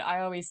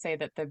I always say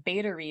that the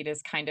beta read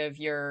is kind of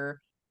your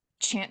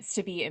chance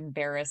to be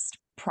embarrassed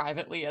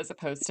privately as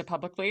opposed to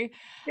publicly.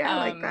 Yeah,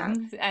 I like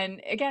that.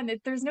 And again,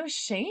 there's no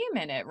shame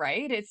in it,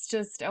 right? It's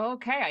just, "Oh,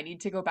 okay, I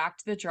need to go back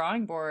to the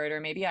drawing board,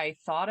 or maybe I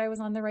thought I was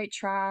on the right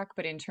track,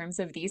 but in terms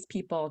of these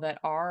people that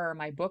are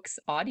my book's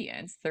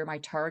audience, they're my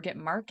target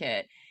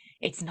market,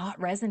 it's not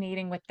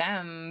resonating with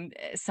them.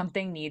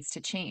 Something needs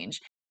to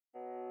change."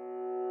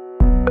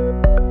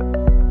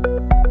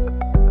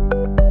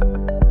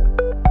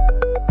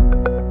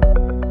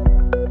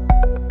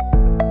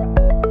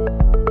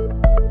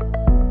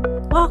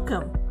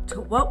 Welcome to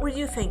What Were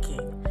You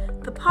Thinking,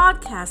 the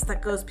podcast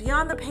that goes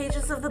beyond the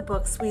pages of the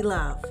books we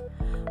love.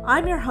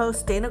 I'm your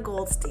host, Dana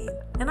Goldstein,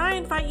 and I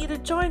invite you to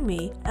join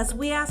me as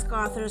we ask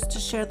authors to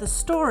share the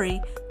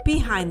story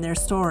behind their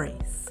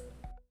stories.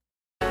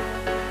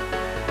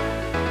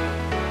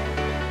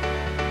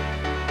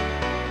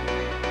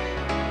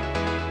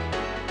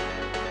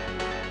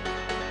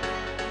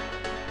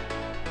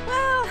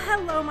 Well,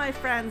 hello, my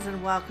friends,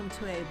 and welcome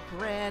to a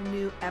brand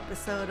new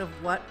episode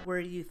of What Were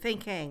You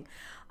Thinking?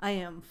 I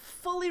am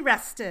fully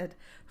rested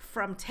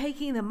from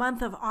taking the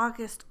month of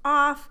August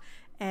off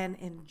and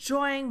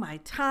enjoying my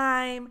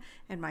time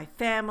and my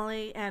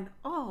family. And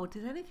oh,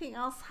 did anything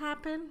else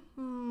happen?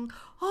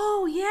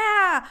 Oh,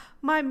 yeah,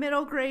 my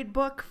middle grade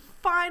book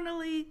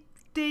finally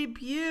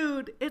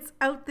debuted. It's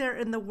out there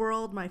in the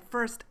world, my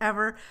first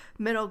ever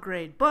middle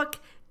grade book.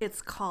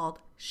 It's called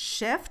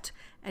Shift,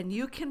 and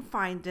you can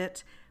find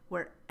it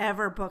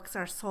wherever books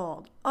are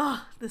sold.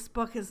 Oh, this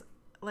book is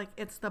like,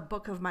 it's the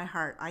book of my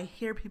heart. I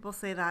hear people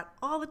say that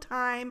all the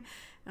time,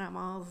 and I'm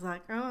always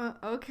like, oh,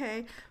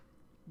 okay.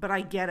 But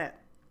I get it.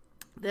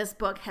 This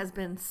book has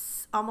been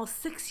almost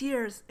 6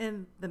 years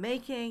in the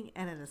making,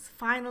 and it is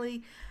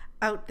finally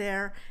out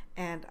there,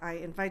 and I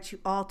invite you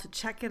all to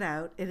check it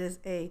out. It is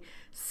a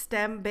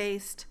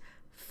STEM-based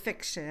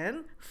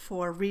fiction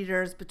for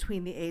readers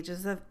between the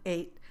ages of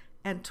 8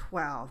 and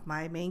 12.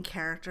 My main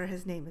character,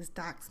 his name is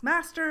Dax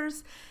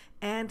Masters,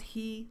 and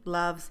he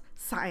loves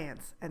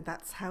science, and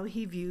that's how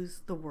he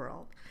views the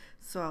world.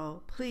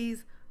 So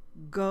please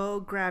go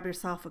grab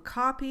yourself a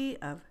copy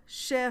of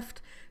Shift,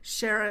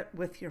 share it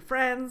with your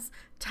friends,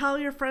 tell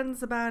your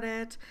friends about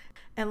it,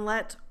 and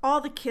let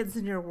all the kids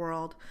in your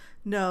world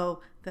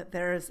know that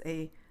there is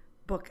a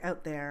book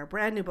out there, a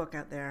brand new book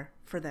out there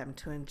for them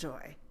to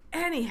enjoy.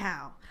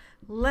 Anyhow,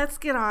 let's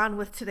get on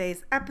with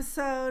today's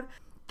episode.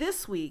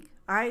 This week,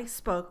 I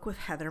spoke with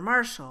Heather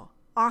Marshall,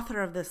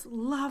 author of this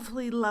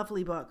lovely,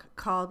 lovely book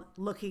called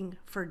Looking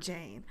for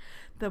Jane.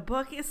 The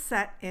book is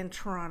set in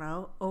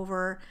Toronto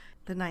over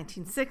the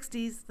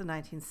 1960s, the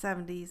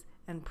 1970s,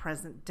 and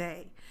present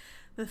day.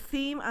 The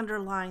theme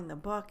underlying the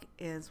book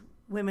is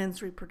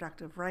women's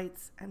reproductive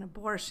rights and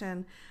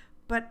abortion,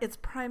 but it's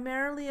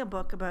primarily a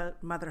book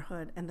about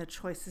motherhood and the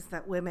choices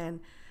that women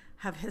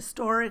have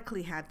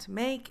historically had to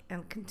make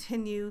and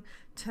continue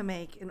to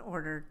make in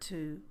order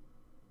to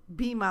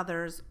be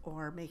mothers,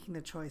 or making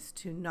the choice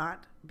to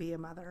not be a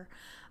mother.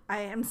 I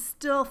am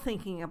still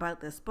thinking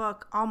about this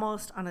book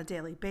almost on a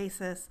daily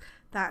basis.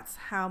 That's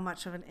how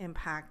much of an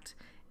impact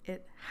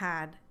it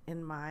had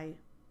in my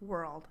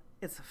world.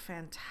 It's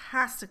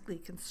fantastically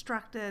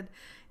constructed.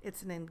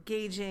 It's an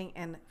engaging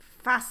and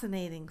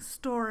fascinating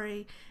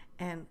story,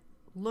 and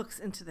looks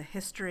into the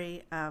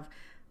history of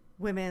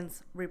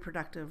women's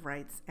reproductive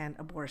rights and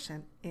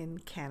abortion in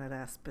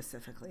Canada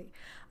specifically.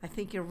 I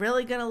think you're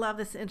really going to love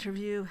this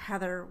interview.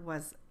 Heather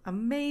was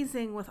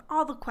amazing with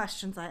all the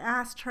questions I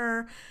asked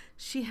her.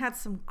 She had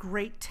some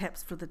great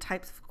tips for the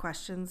types of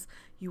questions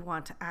you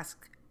want to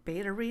ask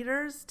beta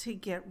readers to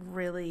get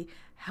really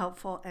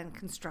helpful and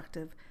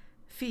constructive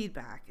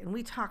feedback. And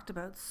we talked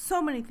about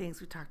so many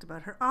things. We talked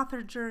about her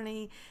author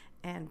journey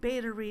and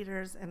beta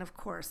readers, and of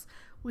course,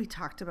 we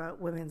talked about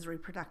women's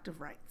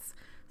reproductive rights.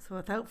 So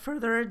without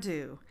further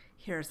ado,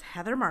 here's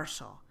Heather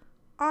Marshall,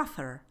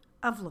 author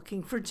of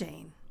Looking for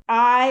Jane.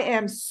 I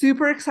am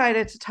super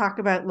excited to talk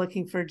about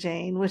Looking for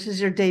Jane, which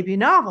is your debut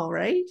novel,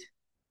 right?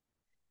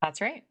 That's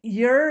right.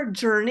 Your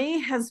journey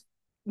has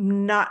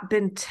not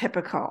been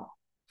typical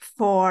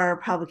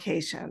for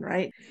publication,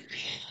 right?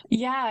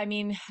 Yeah, I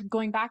mean,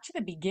 going back to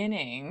the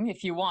beginning,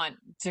 if you want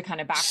to kind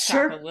of backtrack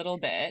a Sure. little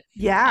bit,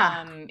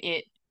 Yeah.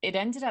 it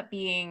ended up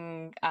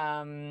being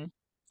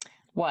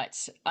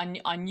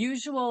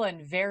unusual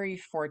and very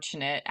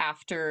fortunate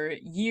after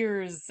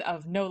years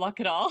of no luck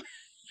at all.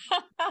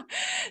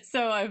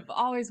 So I've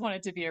always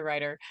wanted to be a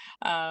writer.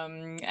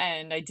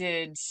 And I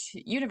did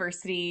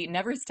university,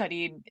 never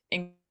studied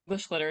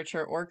English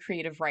literature or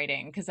creative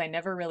writing because I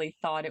never really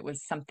thought it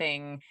was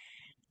something.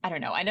 I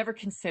don't know. I never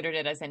considered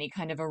it as any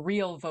kind of a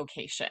real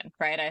vocation,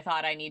 right? I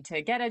thought I need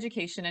to get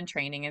education and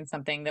training in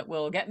something that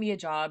will get me a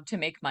job to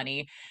make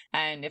money.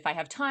 And if I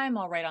have time,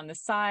 I'll write on the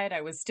side.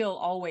 I was still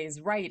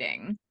always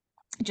writing,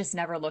 just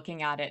never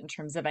looking at it in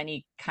terms of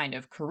any kind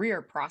of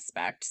career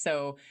prospect.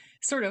 So,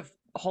 sort of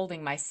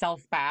holding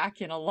myself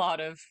back in a lot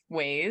of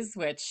ways,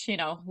 which,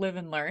 live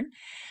and learn.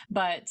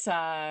 But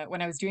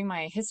when I was doing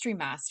my history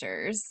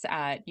masters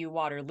at U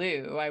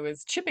Waterloo, I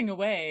was chipping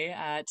away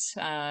at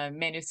a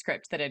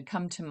manuscript that had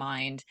come to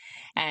mind,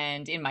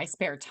 and in my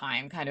spare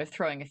time, kind of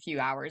throwing a few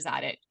hours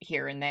at it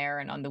here and there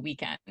and on the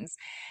weekends.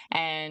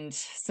 And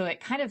so it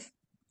kind of,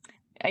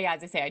 yeah,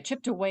 as I say, I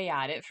chipped away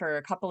at it for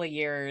a couple of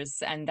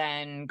years and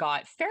then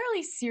got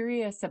fairly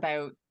serious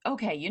about,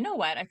 okay, you know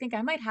what? I think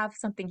I might have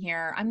something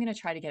here. I'm going to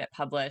try to get it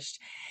published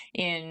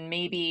in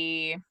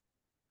maybe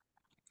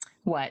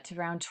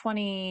around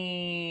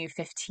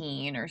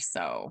 2015 or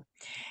so.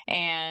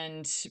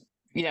 And,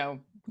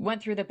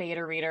 went through the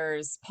beta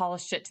readers,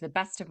 polished it to the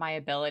best of my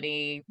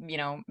ability,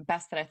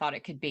 best that I thought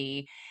it could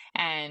be,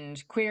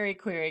 and query,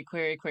 query,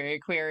 query, query,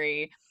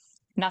 query,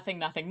 nothing,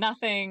 nothing,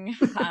 nothing.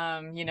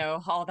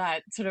 All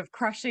that sort of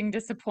crushing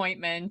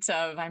disappointment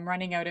of I'm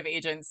running out of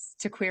agents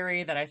to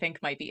query that I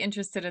think might be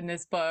interested in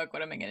this book.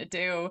 What am I going to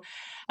do?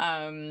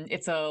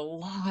 It's a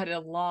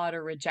lot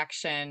of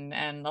rejection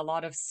and a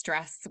lot of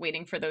stress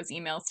waiting for those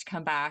emails to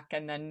come back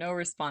and then no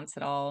response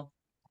at all.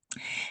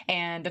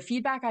 And the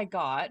feedback I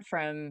got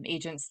from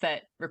agents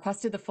that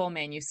requested the full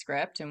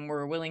manuscript and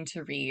were willing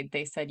to read,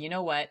 they said, you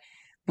know what?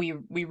 We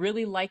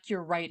really like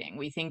your writing.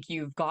 We think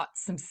you've got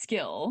some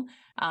skill.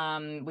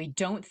 We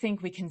don't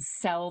think we can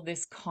sell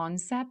this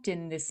concept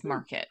in this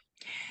market.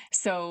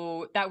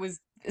 So that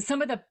was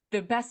some of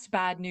the best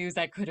bad news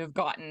I could have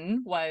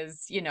gotten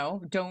was,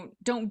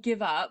 don't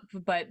give up,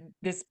 but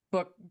this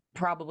book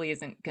probably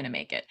isn't going to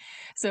make it.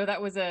 So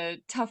that was a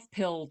tough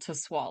pill to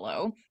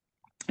swallow.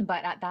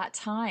 But at that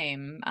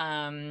time,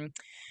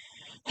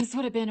 this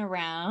would have been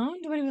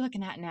around, what are we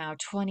looking at now?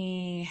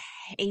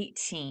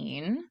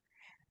 2018.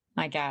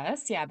 I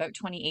guess. Yeah, about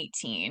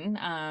 2018.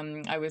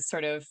 I was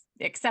sort of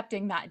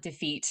accepting that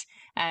defeat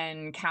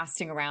and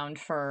casting around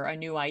for a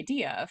new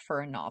idea for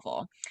a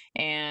novel.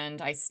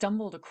 And I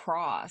stumbled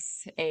across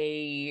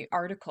a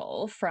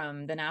article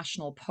from the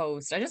National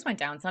Post. I just went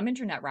down some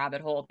internet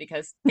rabbit hole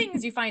because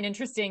things you find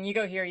interesting, you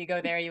go here, you go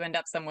there, you end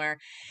up somewhere.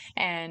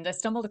 And I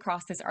stumbled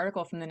across this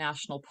article from the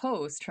National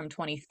Post from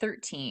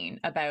 2013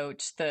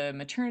 about the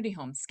maternity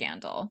home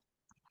scandal.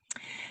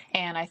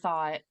 And I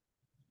thought,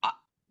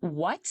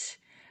 what?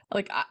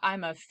 Like,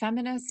 I'm a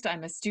feminist,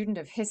 I'm a student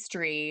of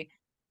history.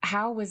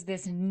 How was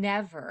this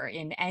never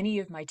in any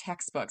of my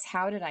textbooks?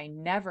 How did I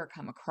never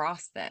come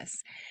across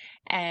this?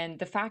 And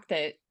the fact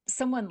that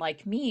someone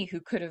like me, who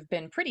could have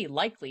been pretty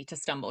likely to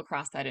stumble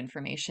across that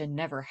information,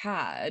 never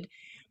had,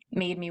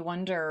 made me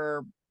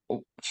wonder,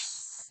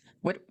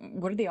 what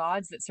are the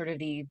odds that sort of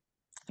the,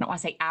 I don't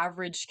want to say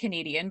average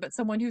Canadian, but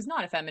someone who's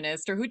not a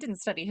feminist or who didn't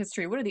study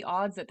history, what are the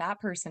odds that that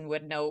person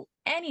would know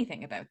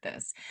anything about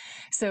this?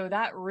 So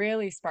that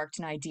really sparked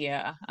an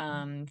idea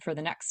for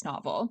the next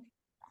novel.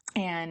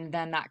 And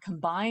then that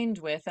combined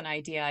with an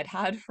idea I'd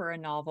had for a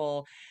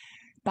novel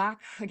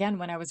back again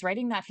when I was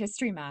writing that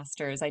history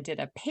masters. I did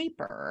a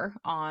paper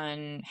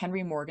on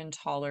Henry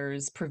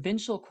Morgentaler's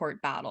provincial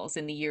court battles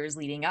in the years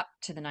leading up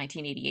to the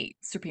 1988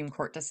 Supreme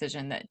Court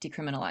decision that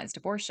decriminalized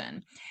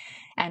abortion.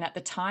 And at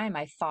the time,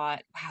 I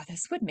thought, wow,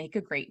 this would make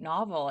a great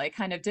novel. I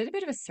kind of did a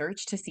bit of a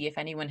search to see if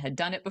anyone had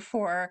done it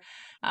before.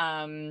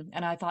 And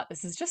I thought,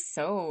 this is just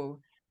so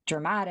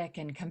dramatic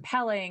and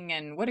compelling,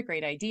 and what a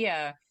great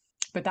idea.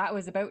 But that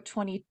was about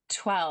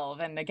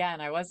 2012. And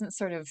again, I wasn't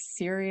sort of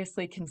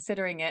seriously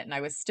considering it. And I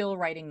was still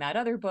writing that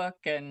other book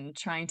and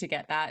trying to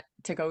get that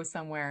to go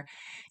somewhere.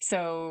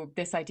 So,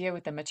 this idea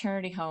with the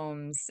maternity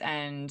homes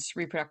and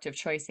reproductive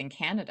choice in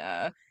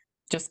Canada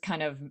just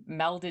kind of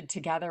melded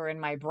together in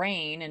my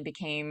brain and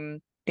became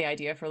the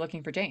idea for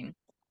Looking for Jane.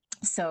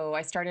 So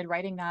I started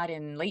writing that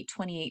in late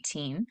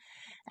 2018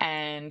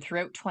 and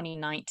throughout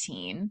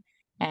 2019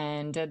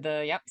 and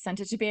sent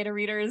it to beta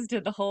readers,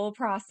 did the whole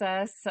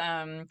process.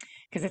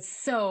 Because it's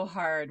so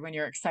hard when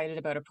you're excited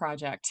about a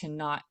project to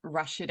not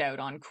rush it out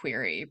on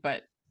query.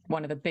 But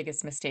one of the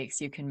biggest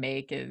mistakes you can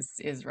make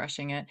is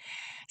rushing it.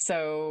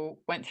 So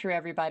went through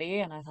everybody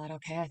and I thought,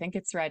 okay, I think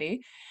it's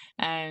ready,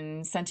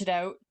 and sent it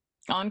out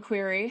on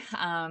query.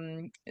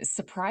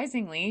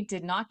 Surprisingly,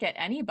 did not get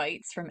any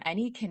bites from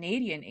any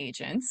Canadian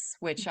agents,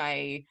 which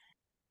I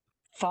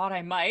thought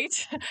I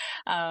might.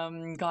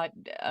 Got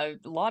a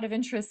lot of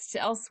interest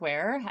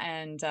elsewhere,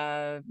 and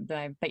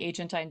the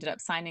agent I ended up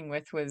signing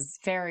with was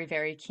very,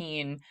 very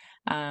keen.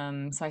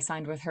 So I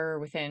signed with her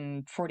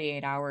within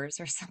 48 hours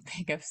or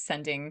something of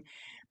sending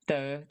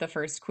the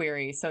first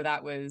query. So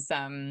that was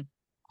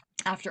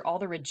after all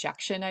the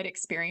rejection I'd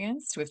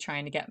experienced with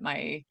trying to get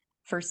my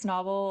first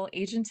novel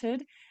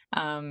agented,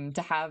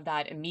 to have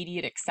that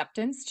immediate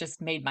acceptance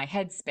just made my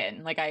head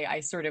spin. Like I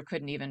sort of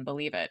couldn't even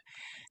believe it.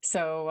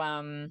 So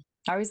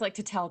I always like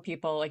to tell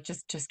people, like,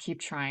 just keep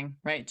trying,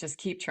 right? Just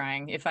keep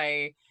trying. If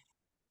I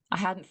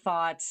hadn't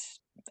thought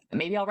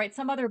maybe I'll write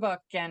some other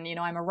book, and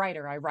I'm a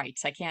writer, I write.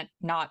 I can't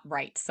not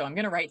write. So I'm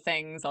going to write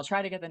things. I'll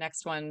try to get the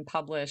next one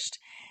published.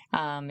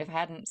 If I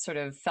hadn't sort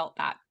of felt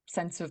that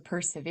sense of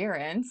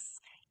perseverance,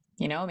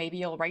 maybe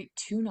you'll write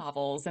two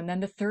novels and then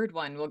the third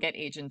one will get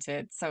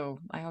agented. So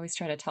I always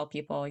try to tell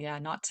people, yeah,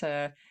 not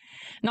to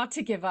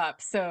give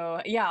up.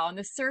 So yeah, on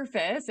the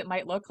surface, it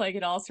might look like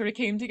it all sort of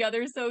came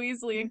together so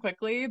easily Yeah. and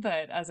quickly,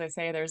 but as I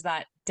say, there's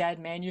that dead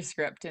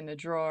manuscript in the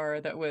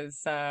drawer that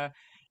was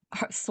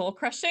soul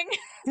crushing.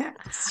 Yeah.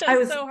 It's I just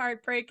was so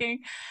heartbreaking.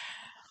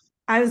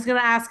 I was going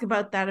to ask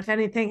about that if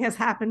anything has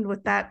happened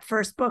with that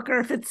first book or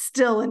if it's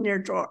still in your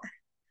drawer.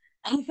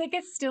 I think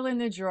it's still in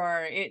the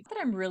drawer. It's that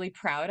I'm really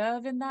proud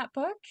of in that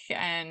book,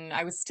 and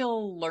I was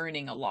still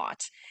learning a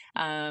lot.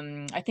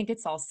 I think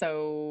it's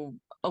also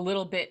a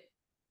little bit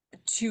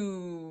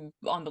too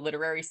on the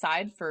literary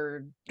side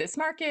for this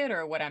market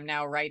or what I'm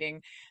now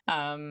writing.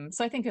 So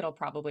I think it'll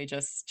probably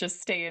just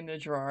stay in the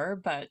drawer.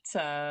 But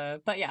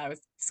yeah,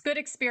 it's good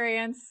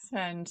experience,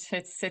 and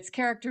it's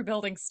character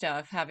building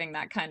stuff having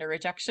that kind of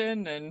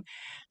rejection. And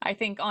I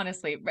think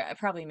honestly, it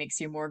probably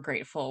makes you more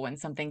grateful when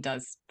something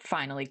does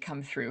finally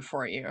come through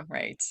for you,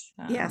 right?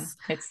 Yes.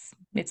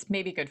 It's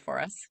maybe good for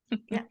us.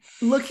 Yeah.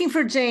 Looking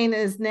for Jane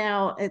is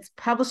now it's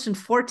published in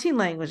 14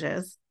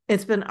 languages.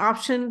 It's been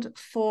optioned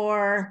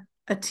for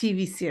a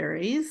TV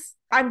series.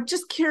 I'm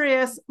just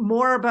curious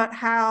more about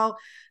how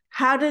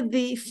did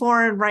the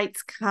foreign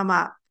rights come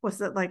up?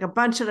 Was it like a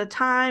bunch at a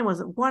time? Was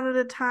it one at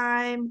a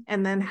time?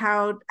 And then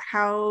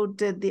how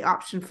did the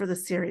option for the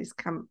series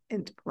come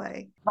into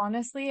play?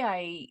 Honestly,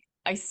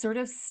 I sort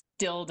of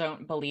still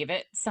don't believe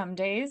it some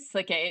days.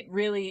 Like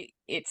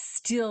it's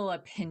still a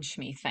pinch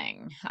me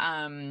thing.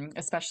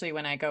 Especially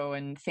when I go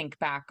and think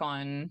back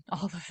on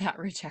all of that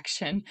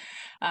rejection.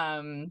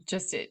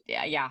 Just it,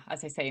 yeah,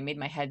 as I say, it made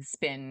my head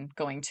spin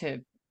going to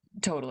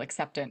total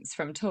acceptance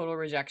from total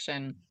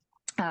rejection.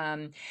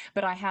 Um,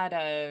 but I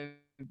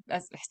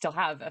still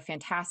have a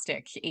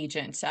fantastic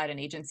agent at an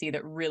agency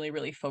that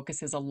really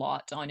focuses a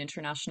lot on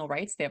international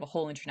rights. They have a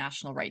whole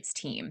international rights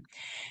team.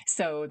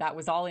 So that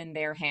was all in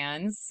their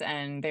hands,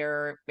 and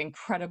they're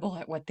incredible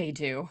at what they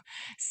do.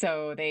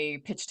 So they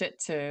pitched it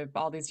to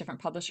all these different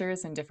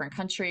publishers in different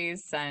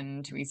countries,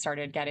 and we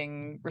started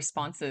getting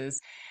responses.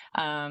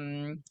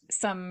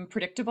 Some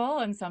predictable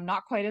and some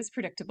not quite as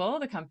predictable.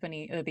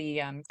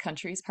 The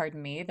countries,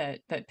 pardon me,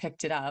 that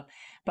picked it up,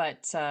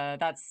 but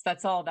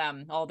that's all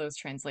them. All those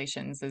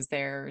translations is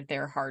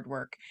their hard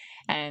work,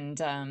 and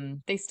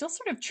they still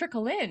sort of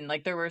trickle in.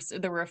 Like there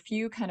were a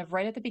few kind of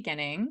right at the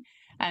beginning,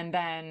 and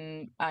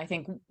then I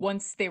think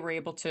once they were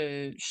able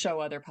to show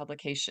other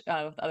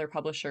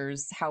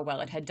publishers how well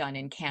it had done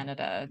in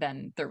Canada,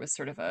 then there was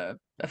sort of a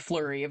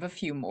flurry of a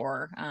few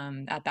more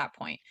at that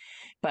point.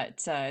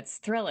 But it's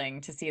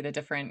thrilling to see the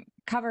different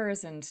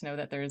covers and to know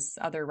that there's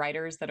other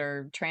writers that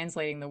are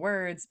translating the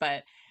words.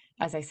 But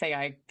as I say,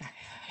 I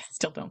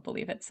still don't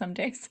believe it some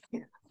days.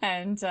 Yeah.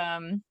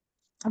 And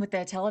with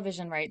the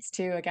television rights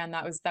too, again,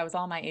 that was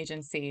all my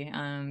agency.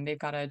 They've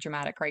got a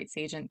dramatic rights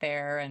agent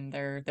there, and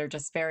they're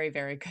just very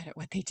good at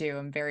what they do.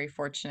 I'm very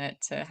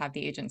fortunate to have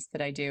the agents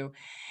that I do,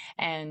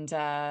 and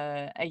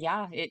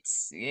yeah,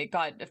 it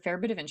got a fair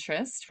bit of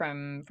interest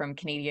from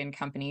Canadian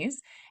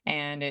companies,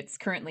 and it's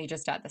currently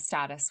just at the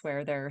status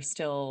where they're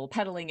still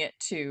peddling it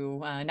to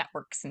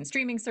networks and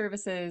streaming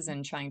services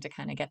and trying to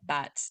kind of get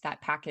that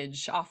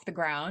package off the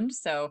ground.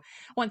 So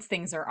once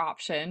things are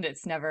optioned,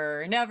 it's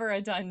never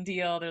a done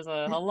deal. There's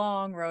a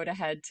long road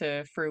ahead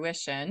to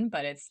fruition,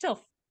 but it's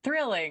still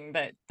thrilling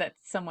that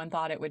someone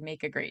thought it would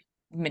make a great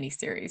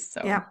miniseries.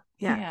 So Yeah.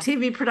 Yeah. yeah.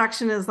 TV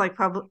production is like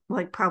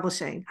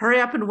publishing. Hurry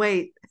up and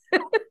wait.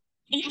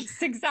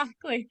 Yes,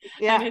 exactly.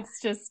 And Yeah.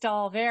 it's just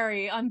all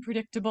very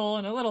unpredictable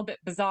and a little bit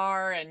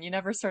bizarre, and you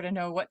never sort of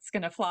know what's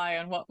going to fly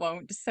and what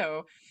won't.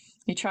 So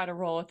you try to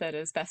roll with it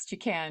as best you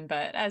can.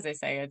 But as I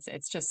say,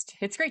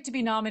 it's great to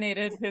be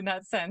nominated in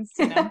that sense,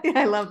 you know.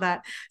 I love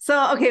that.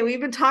 So, okay,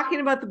 we've been talking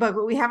about the book,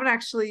 but we haven't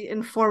actually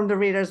informed the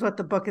readers what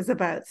the book is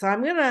about. So,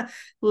 I'm going to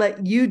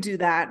let you do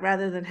that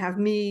rather than have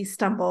me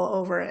stumble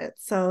over it.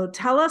 So,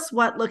 tell us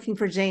what Looking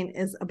for Jane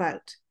is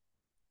about.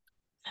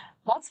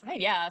 That's right.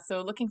 Yeah.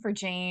 So Looking for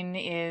Jane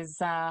is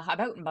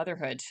about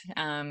motherhood.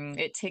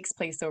 It takes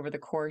place over the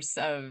course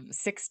of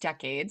 6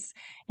 decades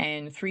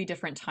and three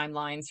different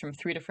timelines from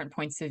three different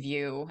points of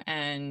view.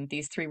 And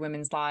these three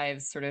women's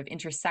lives sort of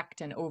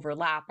intersect and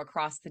overlap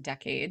across the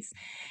decades.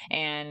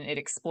 And it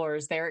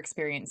explores their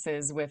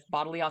experiences with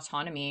bodily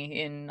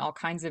autonomy in all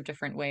kinds of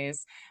different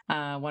ways.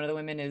 One of the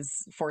women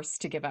is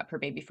forced to give up her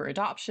baby for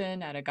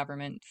adoption at a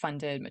government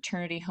funded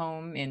maternity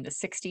home in the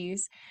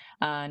 60s.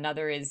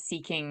 Another is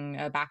seeking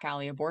a back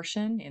alley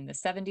abortion in the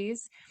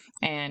 70s,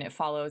 and it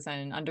follows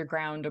an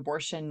underground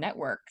abortion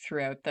network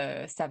throughout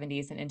the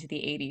 70s and into the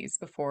 80s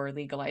before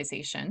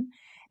legalization.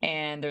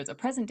 And there's a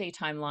present day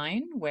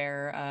timeline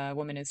where a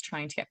woman is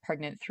trying to get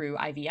pregnant through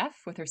IVF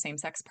with her same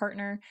sex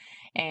partner,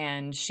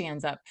 and she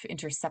ends up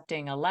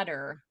intercepting a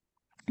letter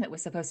that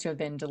was supposed to have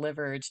been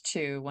delivered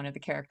to one of the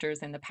characters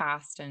in the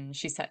past, and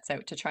she sets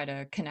out to try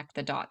to connect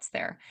the dots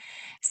there.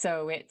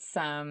 So it's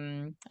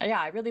yeah,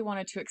 I really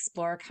wanted to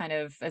explore kind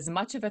of as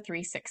much of a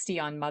 360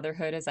 on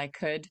motherhood as I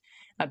could,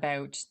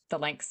 about the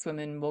lengths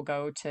women will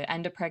go to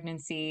end a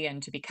pregnancy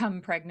and to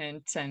become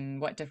pregnant, and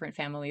what different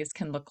families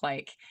can look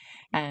like.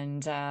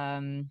 And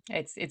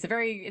it's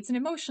an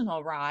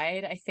emotional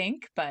ride, I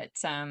think, but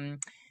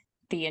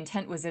the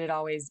intent was that it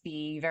always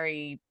be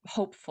very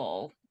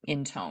hopeful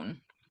in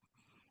tone.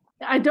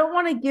 I don't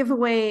want to give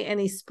away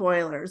any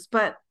spoilers,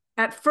 but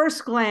at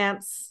first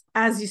glance,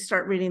 as you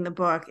start reading the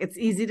book, it's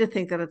easy to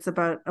think that it's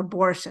about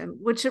abortion,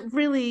 which it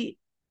really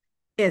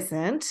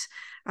isn't.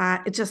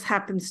 It just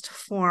happens to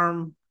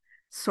form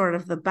sort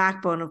of the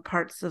backbone of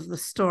parts of the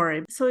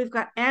story. So we've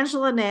got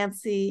Angela,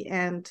 Nancy,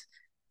 and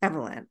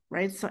Evelyn,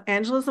 right? So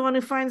Angela's the one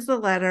who finds the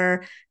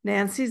letter.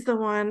 Nancy's the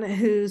one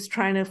who's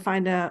trying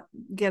to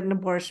get an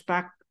abortion,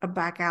 a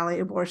back alley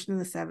abortion in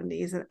the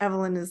 70s. And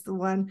Evelyn is the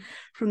one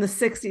from the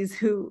 60s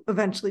who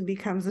eventually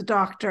becomes a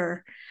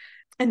doctor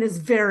and is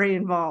very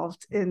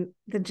involved in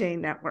the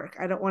Jane Network.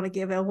 I don't want to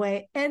give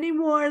away any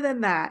more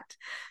than that.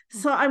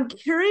 So I'm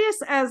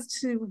curious as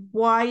to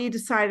why you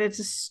decided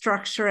to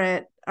structure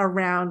it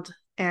around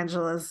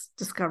Angela's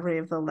discovery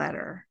of the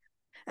letter,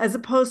 as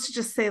opposed to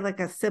just say like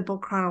a simple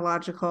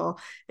chronological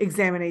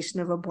examination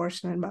of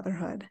abortion and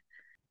motherhood.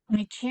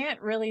 I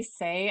can't really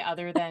say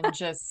other than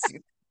just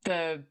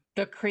the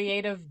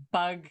creative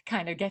bug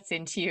kind of gets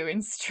into you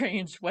in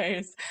strange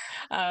ways.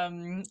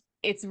 Um,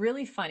 it's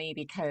really funny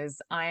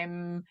because I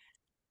am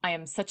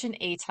such an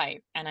A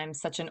type, and I'm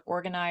such an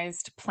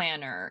organized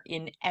planner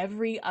in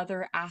every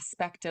other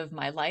aspect of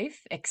my life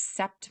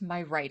except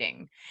my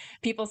writing.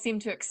 People seem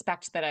to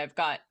expect that I've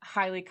got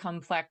highly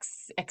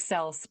complex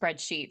Excel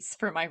spreadsheets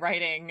for my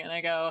writing, and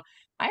I go,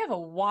 I have a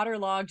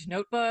waterlogged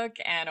notebook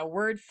and a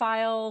Word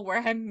file where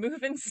I'm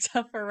moving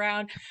stuff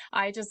around.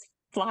 I just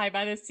fly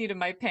by the seat of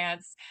my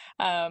pants.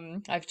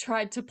 I've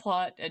tried to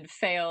plot and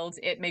failed.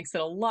 It makes it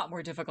a lot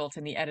more difficult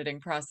in the editing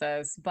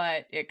process,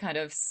 but it kind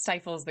of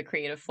stifles the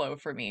creative flow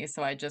for me.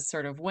 So I just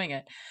sort of wing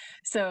it.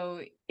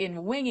 So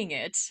in winging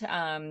it,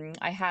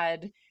 I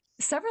had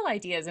several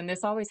ideas, and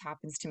this always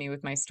happens to me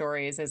with my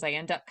stories, as I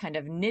end up kind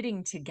of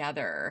knitting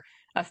together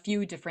a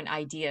few different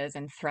ideas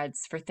and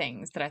threads for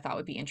things that I thought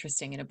would be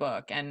interesting in a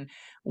book. And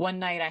one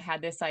night I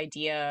had this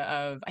idea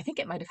of, I think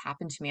it might have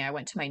happened to me. I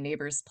went to my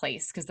neighbor's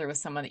place because there was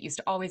someone that used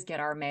to always get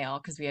our mail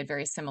because we had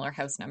very similar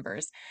house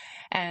numbers.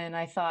 And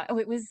I thought, oh,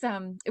 it was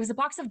a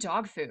box of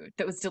dog food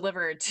that was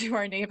delivered to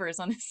our neighbors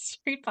on the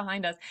street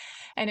behind us.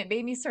 And it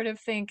made me sort of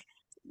think,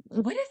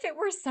 what if it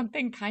were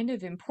something kind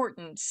of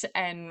important?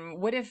 And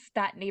what if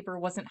that neighbor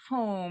wasn't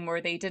home, or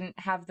they didn't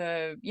have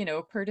the,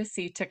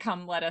 courtesy to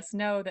come let us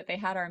know that they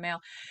had our mail?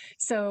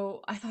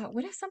 So I thought,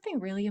 what if something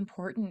really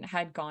important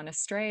had gone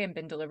astray and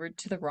been delivered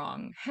to the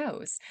wrong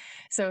house?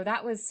 So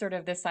that was sort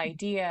of this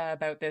idea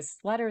about this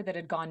letter that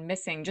had gone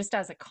missing, just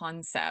as a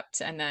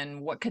concept. And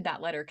then what could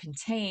that letter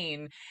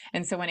contain?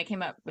 And so when I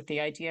came up with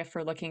the idea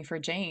for Looking for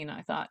Jane,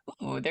 I thought,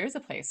 oh, there's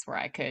a place where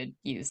I could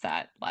use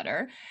that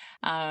letter.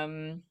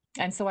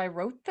 And so I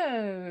wrote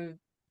the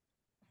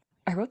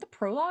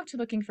prologue to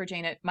Looking for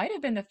Jane. It might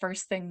have been the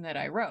first thing that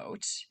I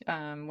wrote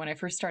when I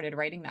first started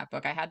writing that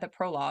book. I had the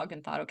prologue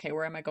and thought, okay,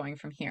 where am I going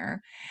from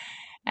here?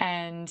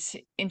 And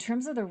in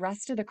terms of the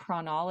rest of the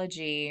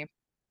chronology,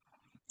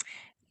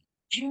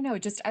 I don't know,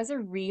 just as a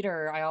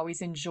reader, I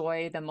always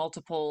enjoy the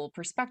multiple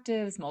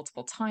perspectives,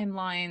 multiple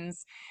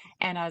timelines.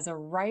 And as a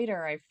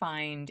writer, I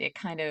find it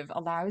kind of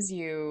allows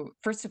you,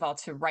 first of all,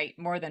 to write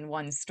more than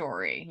one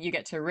story. You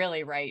get to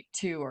really write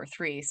two or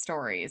three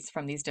stories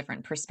from these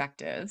different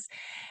perspectives.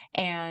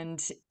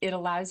 And it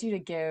allows you to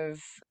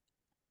give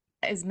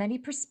as many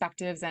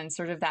perspectives and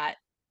sort of that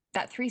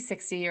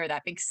 360, or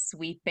that big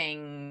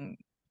sweeping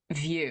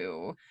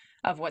view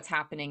of what's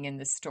happening in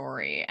the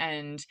story.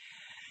 And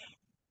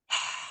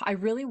I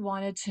really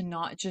wanted to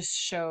not just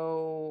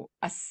show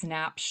a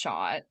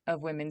snapshot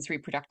of women's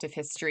reproductive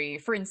history,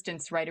 for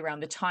instance, right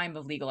around the time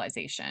of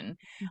legalization.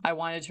 I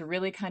wanted to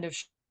really kind of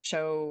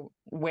show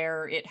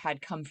where it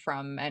had come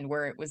from and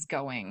where it was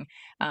going,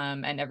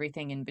 and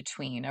everything in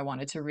between. I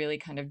wanted to really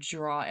kind of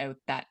draw out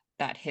that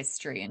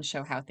history and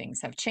show how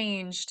things have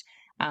changed,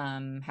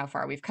 how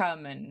far we've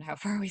come, and how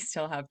far we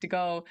still have to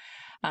go.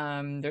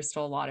 There's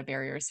still a lot of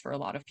barriers for a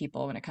lot of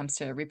people when it comes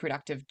to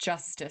reproductive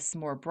justice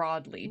more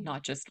broadly,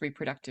 not just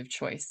reproductive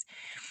choice.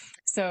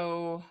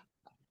 So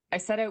I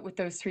set out with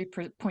those three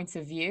points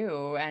of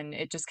view, and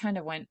it just kind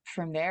of went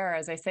from there.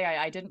 As I say,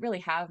 I didn't really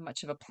have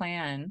much of a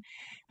plan.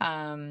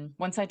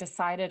 Once I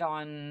decided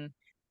on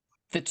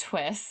the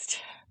twist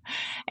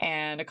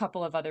and a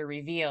couple of other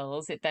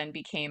reveals, it then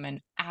became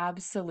an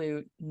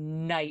absolute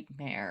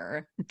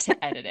nightmare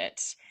to edit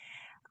it.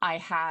 I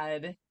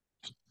had,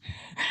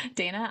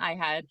 Dana, I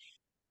had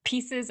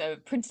pieces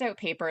of printed out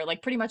paper,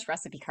 like pretty much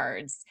recipe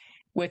cards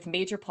with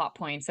major plot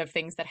points of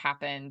things that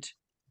happened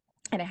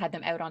and I had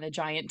them out on a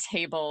giant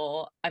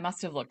table. I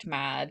must have looked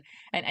mad.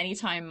 And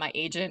anytime my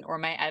agent or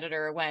my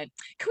editor went,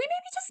 "Can we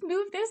maybe just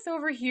move this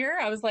over here?"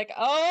 I was like,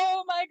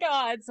 "Oh my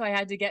God." So I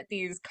had to get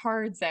these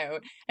cards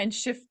out and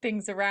shift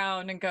things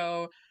around and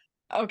go,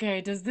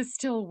 "Okay, does this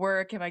still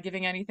work? Am I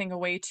giving anything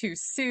away too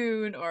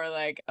soon?" Or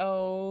like,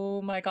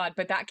 "Oh my God."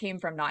 But that came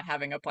from not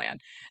having a plan.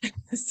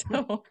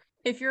 So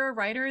if you're a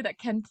writer that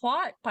can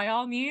plot, by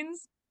all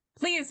means,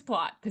 please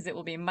plot, because it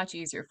will be much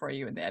easier for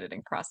you in the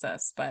editing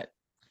process. But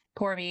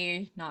poor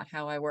me, not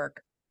how I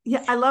work.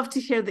 Yeah, I love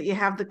to hear that you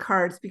have the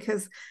cards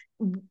because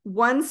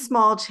one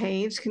small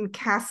change can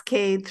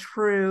cascade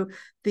through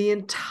the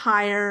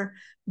entire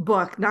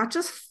book, not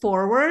just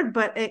forward,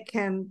 but it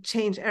can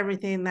change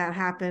everything that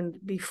happened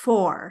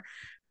before.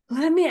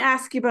 Let me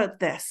ask you about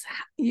this.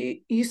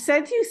 You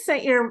said you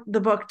sent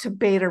the book to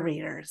beta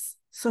readers.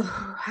 So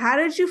how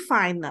did you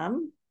find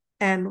them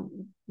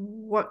and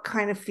what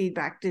kind of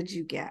feedback did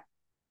you get?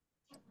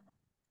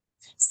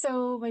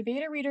 So my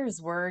beta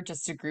readers were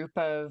just a group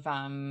of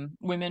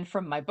women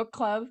from my book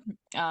club,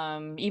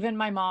 even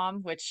my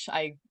mom, which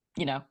I,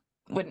 you know,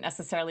 wouldn't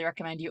necessarily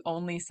recommend you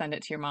only send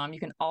it to your mom. You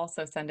can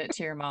also send it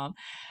to your mom.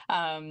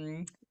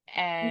 Um,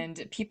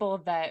 and people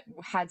that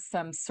had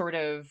some sort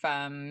of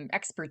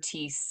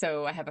expertise.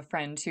 So I have a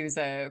friend who's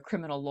a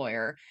criminal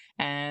lawyer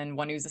and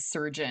one who's a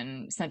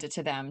surgeon, sent it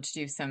to them to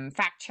do some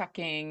fact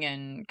checking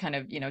and kind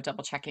of,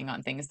 double checking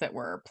on things that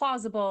were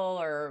plausible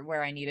or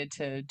where I needed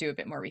to do a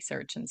bit more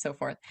research and so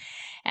forth.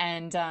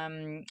 And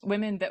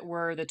women that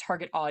were the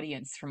target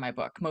audience for my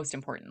book, most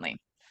importantly.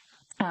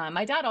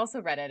 My dad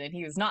also read it and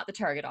he was not the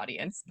target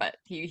audience, but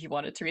he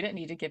wanted to read it and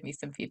he did give me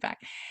some feedback.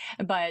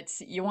 But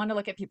you want to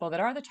look at people that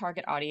are the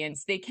target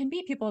audience. They can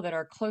be people that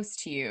are close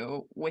to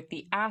you with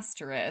the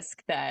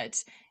asterisk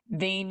that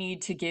they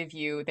need to give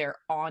you their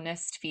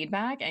honest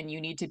feedback and you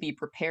need to be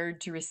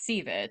prepared to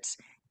receive it.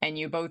 And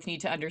you both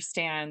need to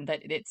understand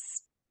that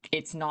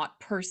it's not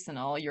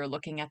personal. You're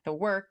looking at the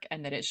work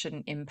and that it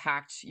shouldn't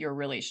impact your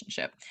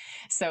relationship.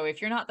 So if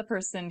you're not the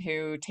person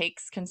who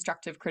takes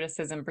constructive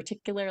criticism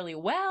particularly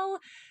well,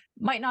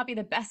 might not be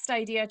the best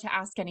idea to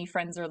ask any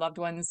friends or loved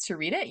ones to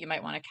read it. You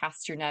might want to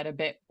cast your net a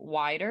bit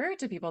wider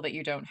to people that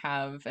you don't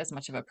have as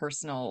much of a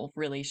personal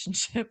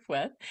relationship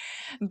with.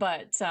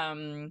 But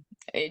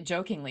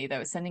jokingly,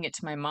 though, sending it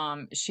to my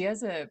mom, she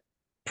has a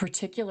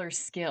particular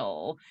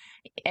skill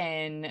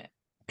in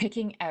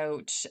picking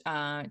out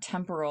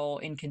temporal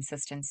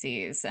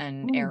inconsistencies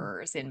and Mm.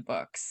 errors in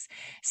books.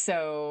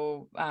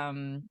 So,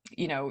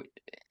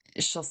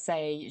 she'll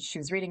say she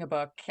was reading a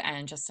book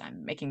and just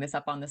I'm making this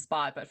up on the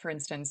spot, but for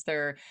instance,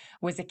 there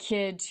was a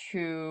kid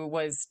who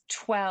was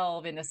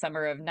 12 in the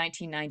summer of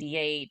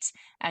 1998,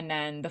 and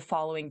then the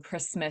following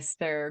Christmas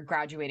they're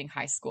graduating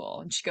high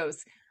school. And she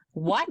goes,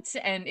 "What?"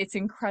 And it's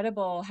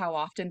incredible how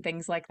often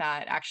things like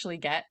that actually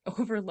get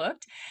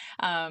overlooked.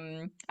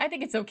 I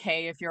think it's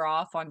okay if you're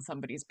off on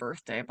somebody's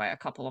birthday by a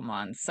couple of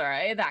months,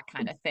 or that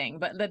kind of thing.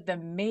 But the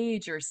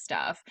major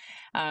stuff,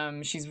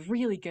 she's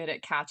really good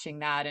at catching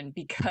that. And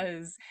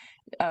because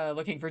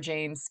Looking for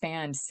Jane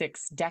spanned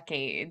 6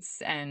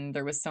 decades, and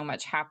there was so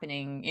much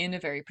happening in a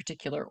very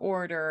particular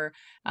order.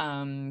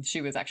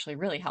 She was actually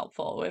really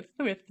helpful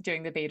with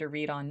doing the beta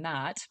read on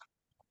that.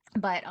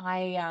 But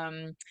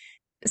I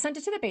sent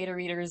it to the beta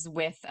readers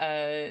with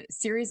a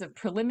series of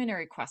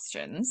preliminary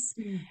questions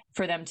Mm.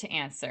 for them to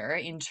answer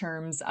in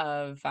terms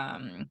of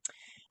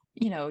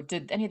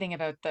did anything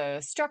about the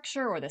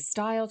structure or the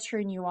style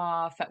turn you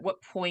off? At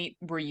what point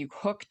were you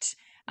hooked?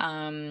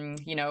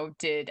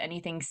 Did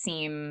anything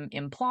seem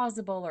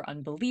implausible or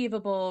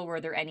unbelievable?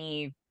 Were there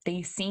any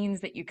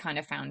scenes that you kind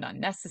of found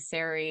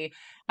unnecessary?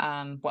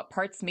 What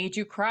parts made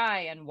you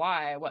cry and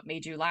why? What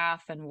made you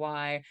laugh and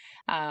why?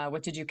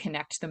 What did you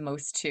connect the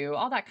most to?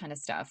 All that kind of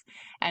stuff.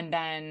 And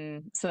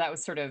then, so that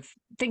was sort of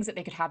things that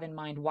they could have in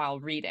mind while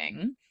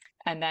reading.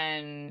 And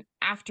then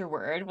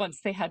afterward,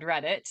 once they had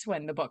read it,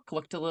 when the book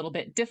looked a little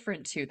bit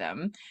different to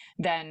them,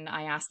 then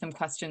I asked them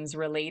questions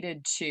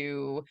related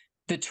to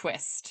the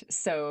twist.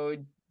 So,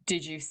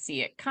 did you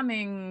see it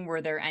coming?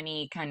 Were there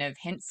any kind of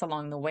hints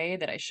along the way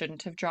that I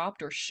shouldn't have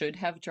dropped or should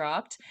have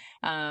dropped?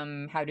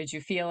 How did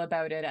you feel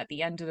about it at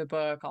the end of the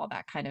book? All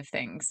that kind of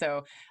thing.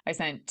 So, I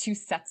sent 2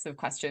 sets of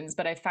questions,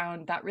 but I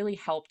found that really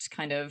helped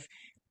kind of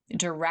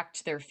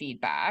direct their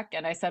feedback.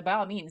 And I said, by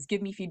all means,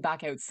 give me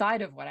feedback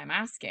outside of what I'm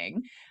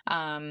asking.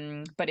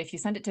 But if you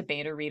send it to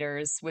beta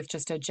readers with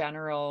just a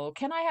general,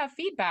 can I have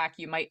feedback?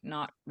 You might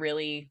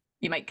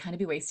kind of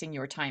be wasting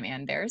your time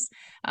and theirs.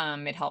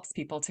 It helps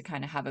people to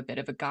kind of have a bit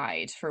of a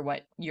guide for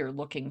what you're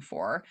looking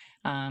for,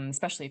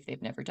 especially if they've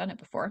never done it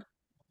before.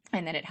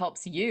 And then it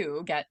helps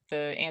you get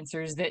the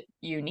answers that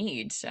you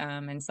need,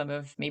 and some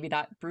of maybe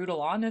that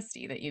brutal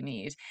honesty that you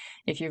need.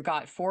 If you've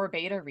got 4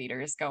 beta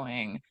readers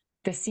going,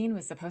 the scene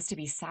was supposed to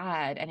be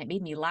sad and it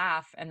made me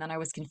laugh, and then I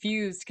was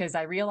confused because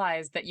I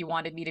realized that you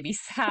wanted me to be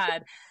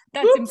sad,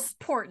 that's Oops.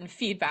 important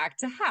feedback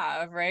to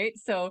have, right?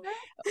 So,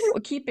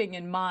 keeping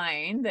in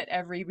mind that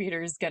every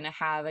reader is going to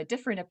have a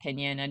different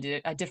opinion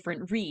and a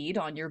different read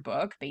on your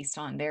book based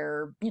on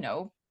their,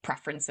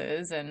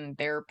 preferences and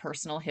their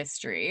personal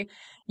history,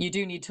 you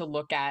do need to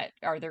look at,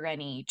 are there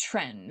any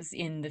trends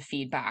in the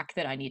feedback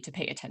that I need to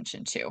pay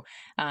attention to?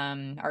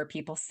 Are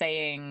people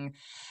saying,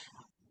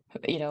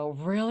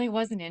 really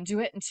wasn't into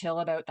it until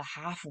about the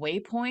halfway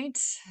point.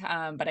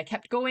 But I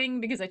kept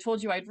going because I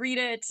told you I'd read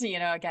it.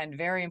 Again,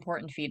 very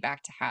important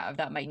feedback to have.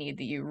 That might need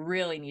that you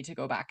really need to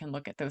go back and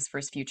look at those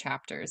first few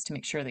chapters to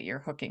make sure that you're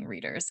hooking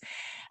readers.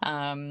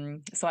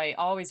 So I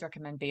always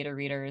recommend beta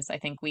readers. I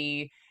think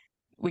we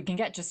can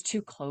get just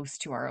too close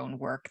to our own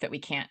work that we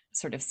can't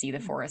sort of see the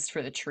forest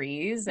for the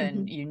trees,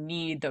 and Mhm. you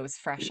need those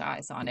fresh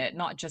eyes on it,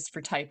 not just for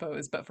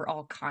typos but for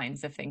all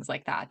kinds of things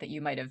like that you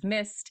might have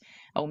missed,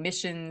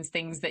 omissions,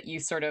 things that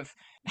you sort of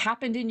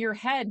happened in your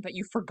head but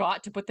you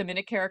forgot to put them in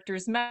a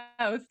character's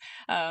mouth.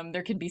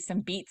 There can be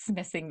some beats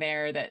missing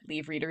there that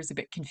leave readers a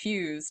bit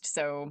confused,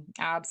 so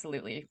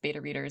absolutely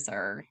beta readers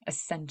are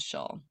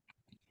essential.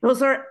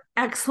 Those are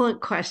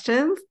excellent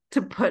questions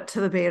to put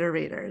to the beta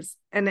readers.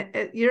 And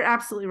you're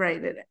absolutely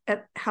right.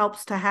 It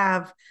helps to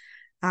have,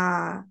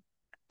 uh,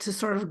 to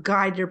sort of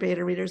guide your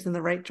beta readers in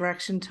the right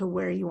direction to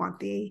where you want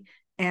the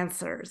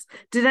answers.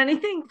 Did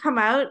anything come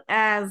out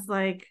as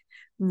like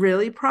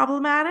really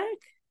problematic?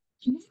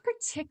 Not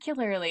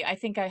particularly. I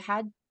think I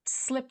had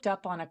slipped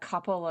up on a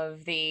couple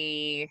of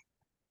the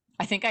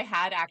I think I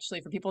had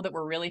actually, for people that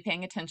were really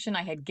paying attention,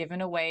 I had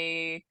given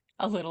away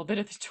a little bit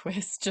of the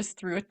twist just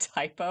through a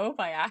typo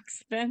by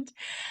accident.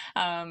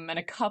 And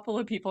a couple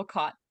of people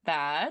caught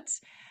that.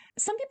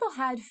 Some people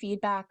had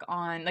feedback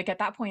on, like, at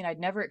that point, I'd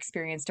never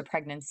experienced a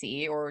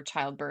pregnancy or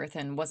childbirth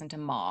and wasn't a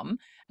mom.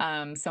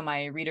 So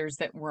my readers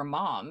that were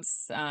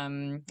moms,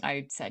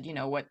 I said,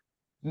 what,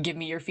 give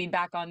me your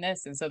feedback on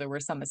this. And so there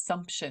were some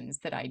assumptions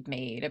that I'd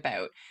made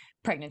about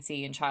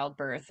pregnancy and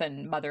childbirth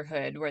and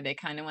motherhood where they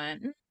kind of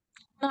went,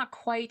 not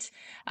quite.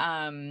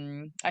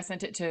 I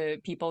sent it to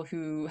people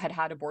who had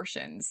had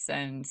abortions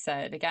and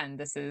said, again,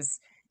 this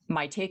is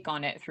my take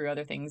on it through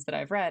other things that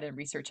I've read and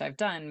research I've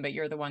done, but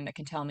you're the one that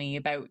can tell me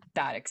about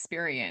that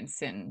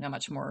experience in a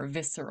much more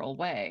visceral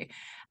way.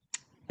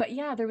 But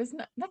yeah, there was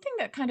nothing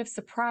that kind of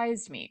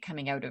surprised me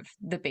coming out of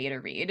the beta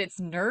read. It's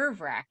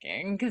nerve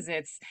wracking because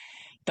it's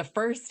the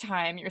first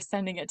time you're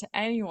sending it to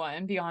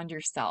anyone beyond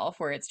yourself,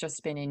 where it's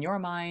just been in your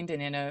mind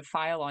and in a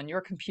file on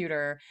your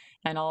computer.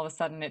 And all of a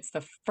sudden, it's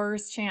the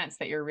first chance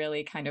that you're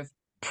really kind of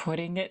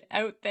putting it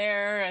out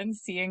there and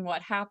seeing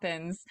what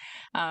happens.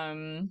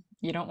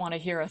 You don't want to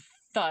hear a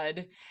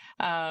thud,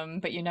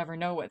 but you never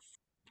know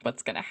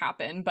what's going to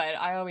happen. But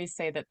I always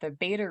say that the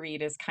beta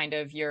read is kind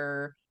of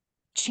your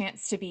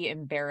chance to be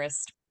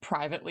embarrassed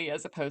privately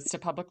as opposed to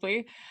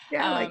publicly.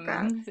 Yeah, I like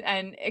that.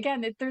 And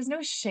again, there's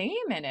no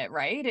shame in it,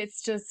 right?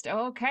 It's just,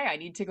 okay, I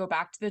need to go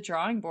back to the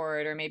drawing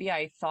board, or maybe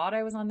I thought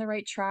I was on the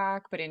right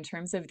track, but in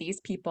terms of these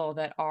people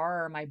that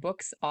are my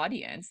book's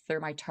audience, they're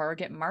my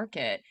target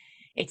market.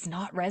 It's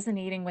not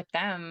resonating with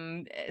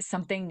them.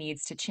 Something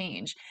needs to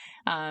change.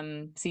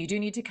 So you do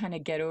need to kind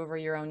of get over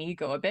your own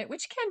ego a bit,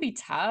 which can be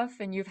tough.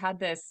 And you've had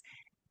this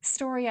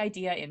story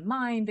idea in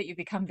mind that you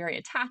become very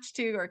attached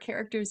to, or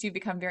characters you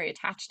become very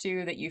attached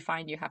to that you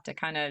find you have to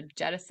kind of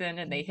jettison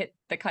and they hit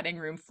the cutting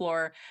room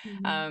floor.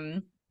 Mhm.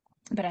 Um,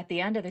 but at the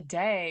end of the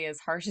day, as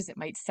harsh as it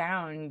might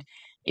sound,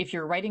 if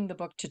you're writing the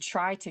book to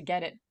try to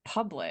get it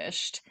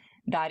published,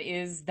 that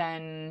is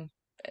then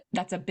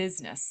that's a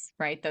business,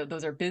 right?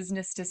 Those are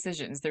business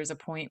decisions. There's a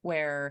point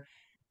where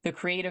the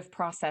creative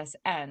process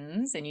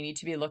ends and you need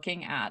to be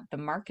looking at the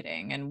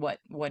marketing and what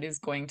is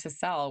going to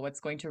sell, what's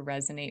going to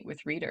resonate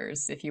with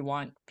readers. If you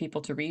want people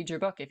to read your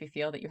book, if you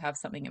feel that you have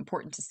something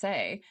important to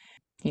say,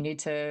 you need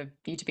to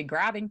be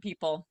grabbing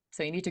people.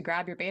 So you need to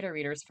grab your beta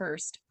readers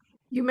first.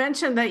 You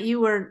mentioned that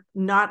you were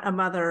not a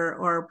mother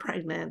or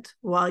pregnant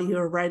while you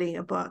were writing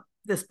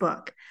this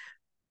book,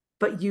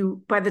 but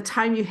by the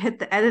time you hit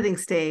the editing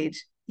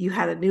stage, you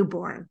had a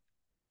newborn.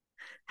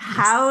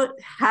 Yes.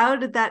 How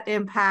did that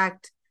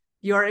impact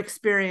your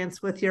experience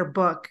with your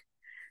book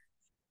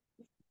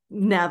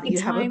now that The you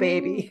have a timing,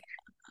 baby?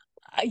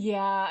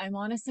 yeah, I'm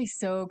honestly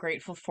so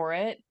grateful for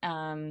it,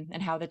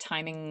 and how the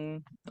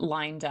timing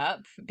lined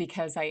up,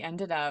 because I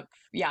ended up,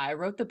 yeah, I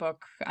wrote the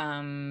book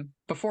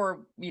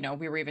before, we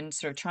were even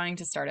sort of trying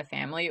to start a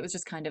family. It was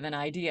just kind of an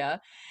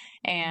idea.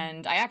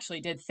 And I actually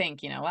did think,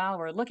 well,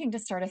 we're looking to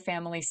start a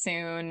family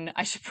soon.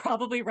 I should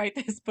probably write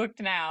this book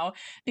now,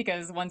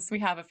 because once we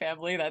have a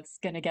family, that's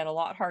going to get a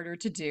lot harder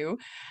to do.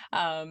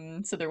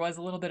 So there was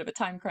a little bit of a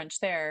time crunch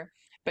there.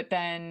 But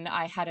then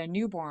I had a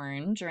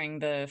newborn during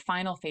the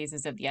final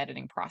phases of the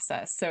editing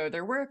process. So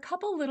there were a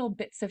couple little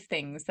bits of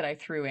things that I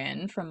threw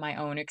in from my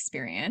own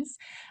experience.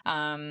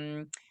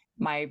 Um,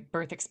 my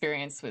birth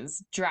experience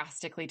was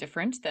drastically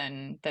different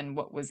than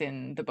what was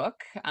in the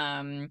book,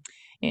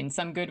 in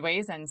some good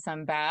ways and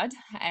some bad.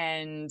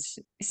 And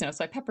so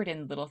I peppered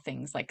in little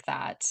things like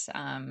that,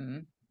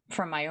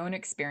 from my own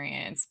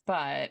experience,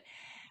 but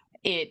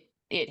it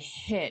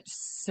hit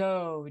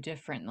so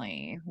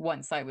differently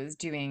once I was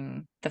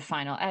doing the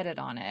final edit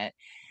on it.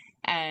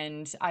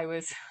 And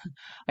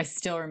I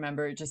still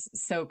remember it just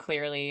so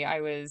clearly.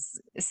 I was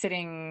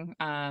sitting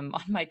on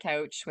my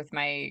couch with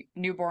my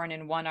newborn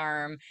in one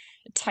arm,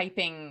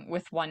 typing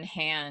with one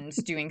hand,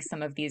 doing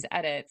some of these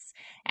edits.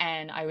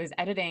 And I was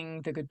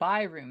editing the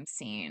goodbye room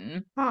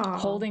scene, Oh.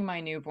 holding my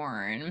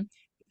newborn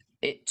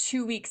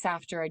 2 weeks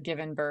after I'd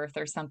given birth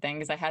or something,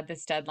 because I had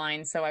this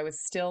deadline. So I was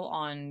still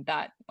on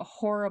that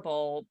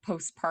horrible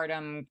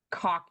postpartum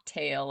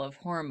cocktail of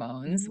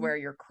hormones Mhm. where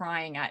you're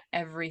crying at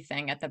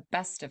everything at the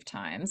best of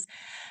times.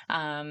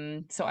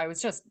 So I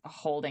was just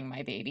holding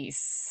my baby,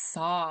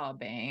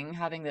 sobbing,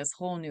 having this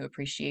whole new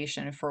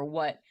appreciation for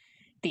what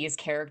these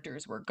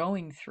characters were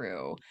going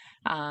through.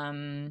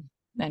 And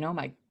oh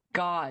my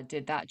God,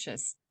 did that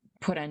just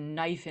put a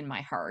knife in my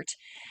heart.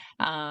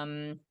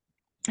 Um,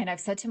 and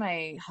I've said to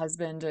my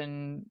husband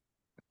and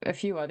a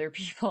few other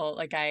people,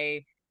 like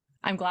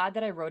I'm glad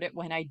that I wrote it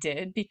when I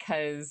did,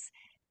 because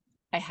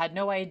I had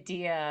no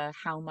idea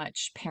how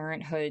much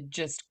parenthood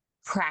just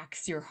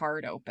cracks your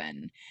heart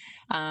open.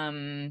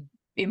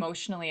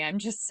 Emotionally, I'm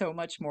just so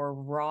much more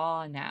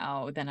raw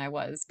now than I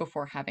was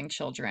before having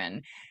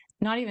children.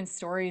 Not even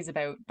stories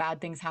about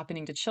bad things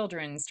happening to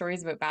children,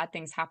 stories about bad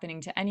things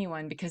happening to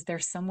anyone because they're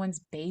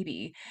someone's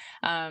baby.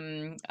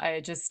 I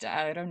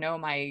don't know,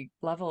 my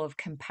level of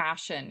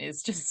compassion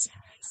is just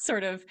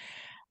sort of,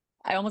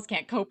 I almost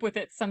can't cope with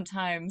it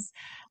sometimes,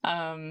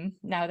 now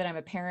that I'm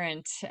a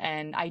parent,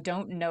 and I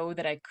don't know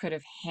that I could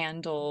have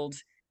handled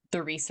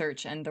the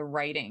research and the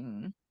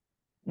writing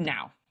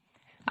now.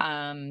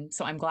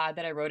 So I'm glad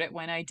that I wrote it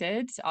when I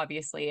did.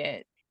 Obviously,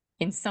 it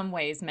in some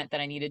ways meant that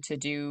I needed to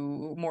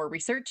do more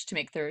research to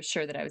make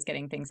sure that I was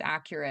getting things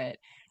accurate.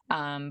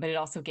 But it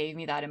also gave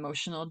me that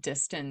emotional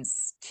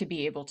distance to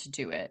be able to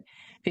do it,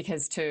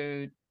 because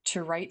to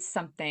write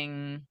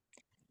something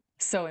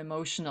so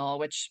emotional,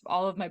 which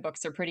all of my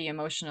books are pretty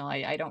emotional.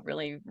 I don't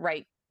really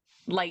write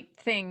light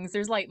things.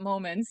 There's light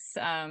moments,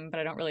 but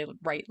I don't really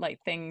write light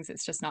things.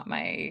 It's just not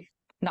my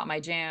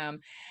jam.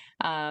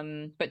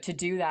 But to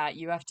do that,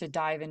 you have to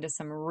dive into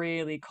some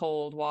really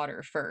cold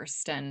water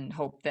first and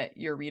hope that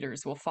your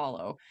readers will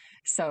follow.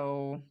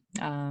 So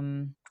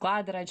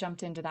glad that I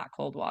jumped into that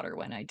cold water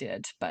when I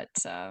did. But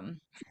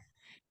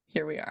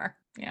here we are.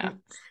 Yeah.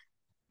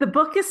 The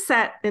book is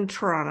set in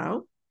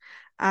Toronto.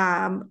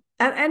 And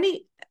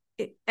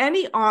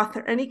any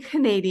author, any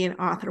Canadian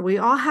author, we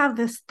all have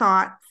this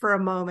thought for a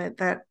moment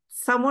that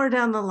somewhere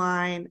down the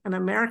line, an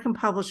American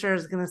publisher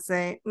is going to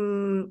say,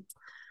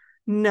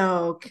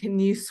 no, can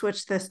you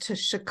switch this to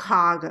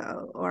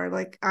Chicago? Or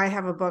like I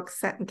have a book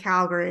set in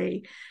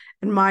Calgary,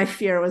 and my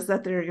fear was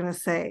that they were going to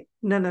say,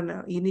 no, no,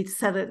 no, you need to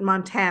set it in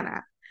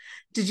Montana.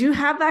 Did you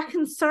have that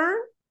concern?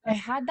 I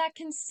had that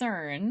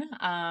concern.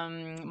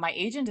 My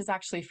agent is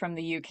actually from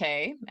the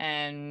UK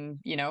and,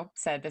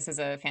 said this is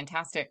a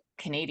fantastic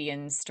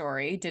Canadian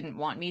story, didn't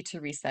want me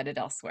to reset it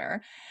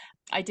elsewhere.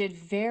 I did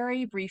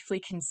very briefly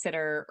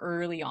consider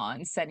early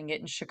on setting it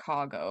in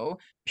Chicago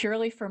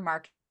purely for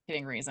marketing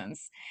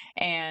reasons.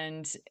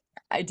 And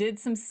I did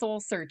some soul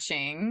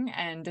searching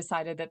and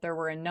decided that there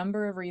were a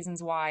number of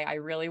reasons why I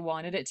really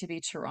wanted it to be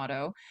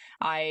Toronto.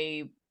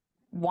 I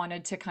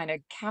wanted to kind of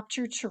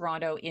capture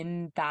Toronto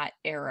in that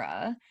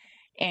era.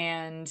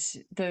 And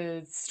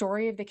the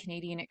story of the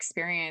Canadian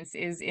experience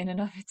is in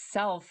and of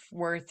itself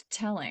worth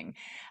telling.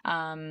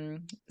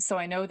 So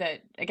I know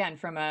that, again,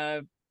 from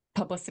a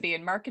publicity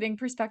and marketing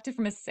perspective,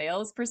 from a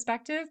sales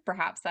perspective,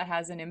 perhaps that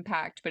has an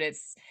impact, but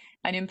it's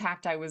an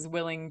impact I was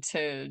willing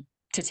to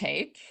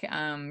take,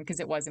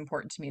 because it was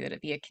important to me that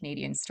it be a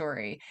Canadian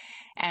story.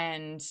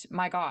 And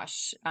my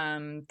gosh,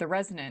 the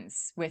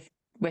resonance with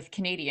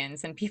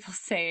Canadians and people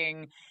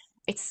saying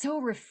it's so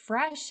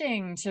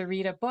refreshing to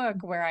read a book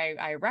where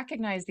I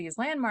recognize these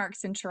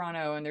landmarks in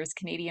Toronto and there's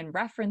Canadian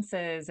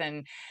references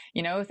and,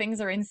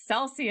 things are in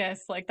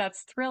Celsius. Like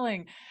that's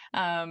thrilling.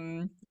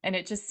 And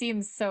it just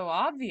seems so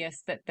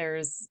obvious that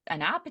there's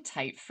an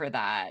appetite for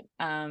that.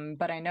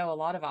 But I know a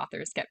lot of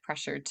authors get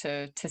pressured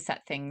to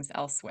set things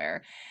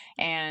elsewhere.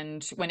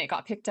 And when it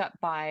got picked up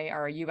by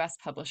our US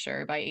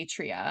publisher, by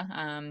Atria,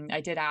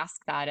 I did ask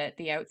that at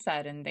the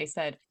outset, and they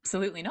said,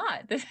 absolutely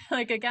not.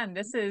 Like, again,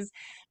 this is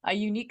a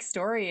unique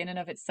story in and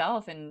of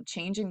itself, and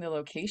changing the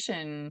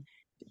location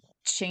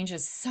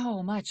changes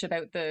so much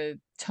about the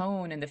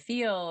tone and the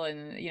feel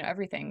and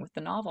everything with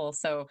the novel.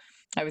 So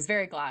I was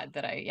very glad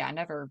that I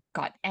never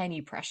got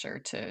any pressure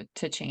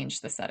to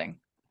change the setting.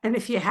 And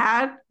if you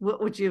had,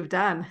 what would you have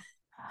done?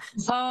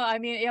 Oh, I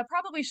mean, yeah,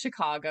 probably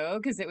Chicago,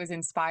 because it was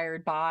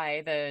inspired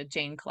by the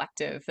Jane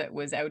Collective that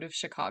was out of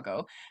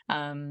Chicago.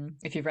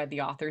 If you've read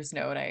the author's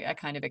note, I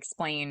kind of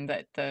explained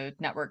that the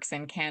networks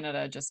in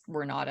Canada just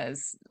were not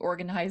as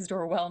organized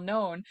or well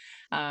known,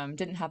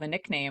 didn't have a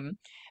nickname.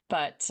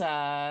 But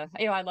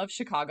I love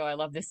Chicago. I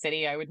love the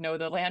city. I would know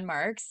the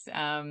landmarks.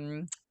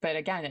 But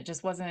again, it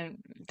just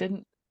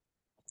didn't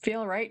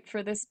feel right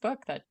for this book.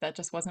 That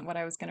just wasn't what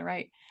I was going to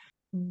write.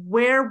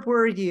 Where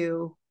were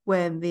you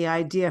when the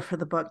idea for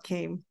the book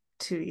came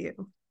to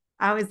you?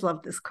 I always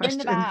love this In the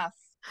question. bath.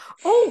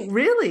 Oh,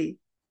 really?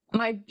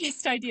 My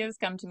best ideas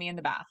come to me in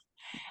the bath.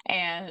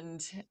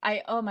 And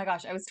oh my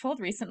gosh, I was told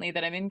recently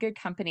that I'm in good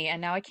company,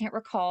 and now I can't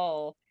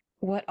recall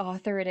what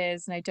author it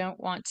is, and I don't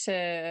want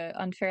to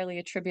unfairly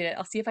attribute it.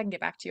 I'll see if I can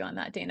get back to you on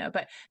that, Dana.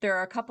 But there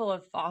are a couple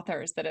of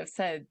authors that have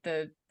said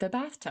the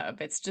bathtub.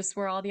 It's just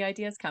where all the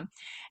ideas come,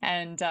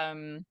 and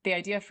the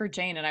idea for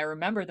Jane. And I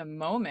remember the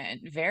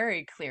moment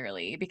very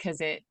clearly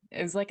because it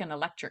was like an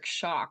electric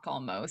shock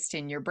almost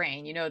in your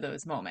brain. You know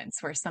those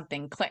moments where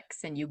something clicks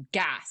and you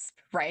gasp,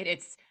 right?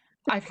 It's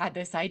I've had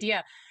this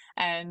idea.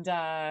 And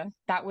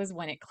that was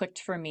when it clicked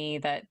for me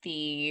that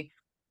the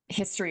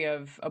history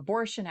of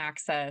abortion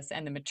access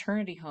and the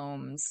maternity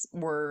homes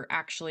were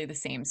actually the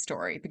same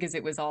story because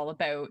it was all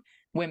about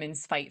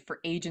women's fight for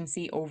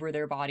agency over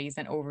their bodies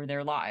and over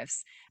their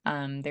lives.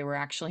 They were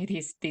actually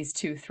these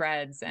two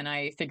threads, and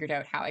I figured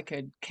out how I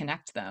could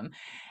connect them.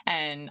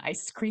 And I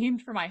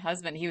screamed for my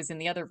husband. He was in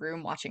the other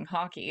room watching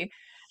hockey.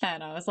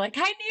 And I was like,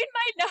 I need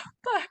my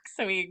notebook.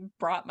 So he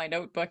brought my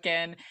notebook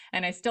in,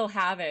 and I still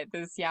have it.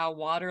 This, yeah,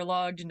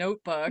 waterlogged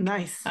notebook.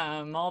 Nice.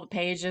 All the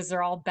pages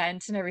are all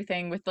bent and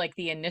everything with like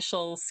the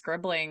initial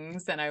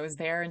scribblings. And I was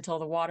there until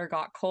the water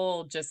got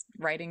cold, just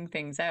writing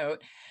things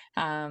out.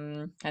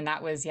 And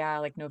that was, yeah,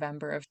 like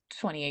November of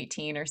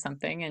 2018 or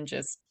something. And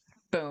just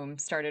boom,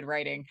 started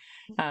writing.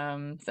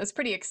 So it's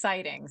pretty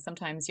exciting.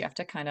 Sometimes you have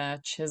to kind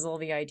of chisel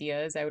the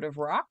ideas out of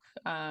rock,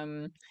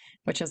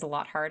 which is a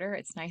lot harder.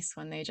 It's nice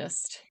when they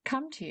just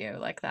come to you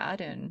like that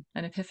in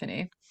an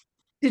epiphany.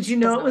 Did you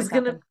know Doesn't it was always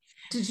gonna happen.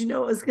 did you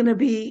know it was gonna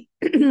be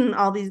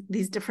all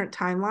these different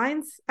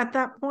timelines at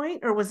that point?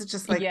 Or was it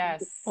just like,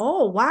 Yes.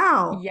 oh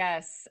wow.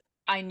 Yes,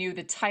 I knew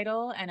the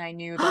title and I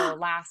knew the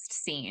last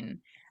scene.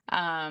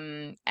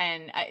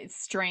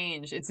 It's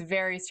strange. It's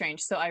very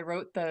strange. So I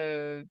wrote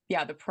the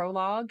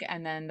prologue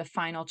and then the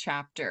final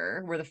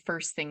chapter were the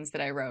first things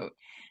that I wrote.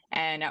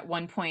 And at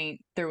one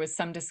point there was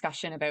some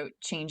discussion about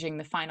changing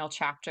the final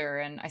chapter,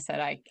 and I said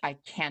I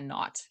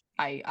cannot.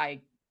 I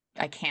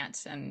can't,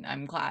 and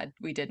I'm glad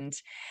we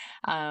didn't.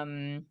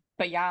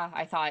 But yeah,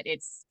 I thought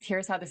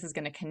here's how this is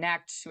going to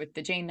connect with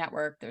the Jane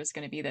network. There's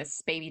going to be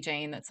this baby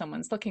Jane that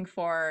someone's looking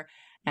for,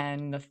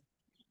 and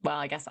well,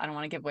 I guess I don't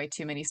want to give away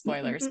too many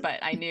spoilers,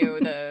 but I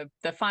knew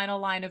the final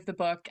line of the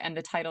book and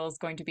the title is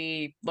going to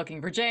be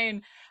 "Looking for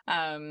Jane,"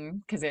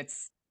 because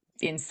it's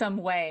in some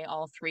way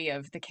all three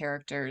of the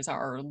characters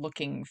are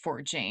looking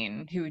for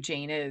Jane. Who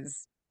Jane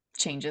is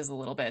changes a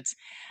little bit.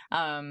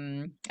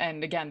 And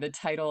again, the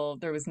title,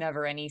 there was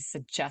never any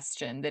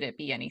suggestion that it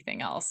be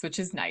anything else, which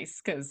is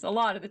nice because a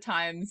lot of the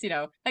times,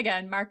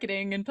 again,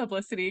 marketing and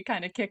publicity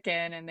kind of kick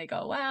in and they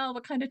go, well,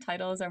 what kind of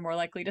titles are more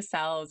likely to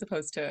sell as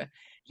opposed to,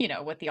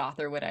 what the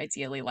author would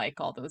ideally like.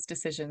 All those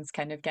decisions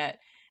kind of get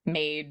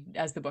made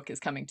as the book is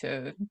coming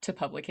to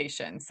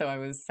publication. So I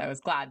was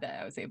glad that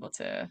I was able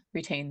to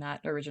retain that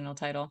original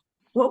title.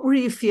 What were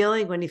you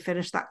feeling when you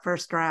finished that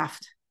first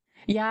draft?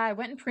 Yeah, I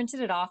went and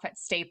printed it off at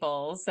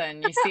Staples,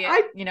 and you see it,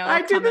 I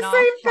I do the coming off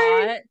same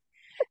thing. hot.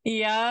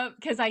 Yeah,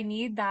 because I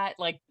need that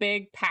like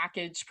big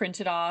package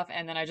printed off,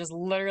 and then I just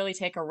literally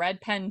take a red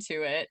pen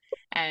to it,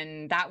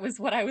 and that was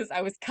what I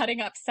was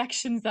cutting up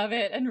sections of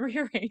it and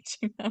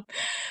rearranging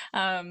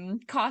them.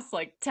 Cost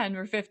like 10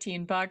 or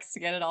 15 bucks to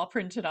get it all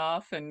printed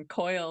off and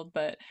coiled,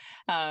 but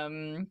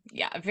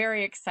yeah,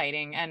 very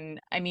exciting.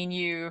 And I mean,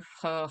 you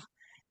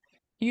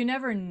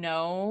never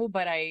know,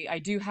 but I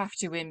do have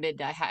to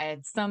admit I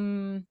had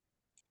some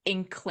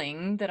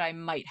inkling that I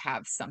might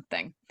have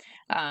something.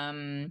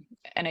 And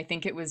I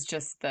think it was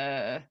just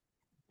the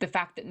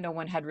fact that no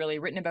one had really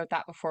written about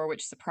that before,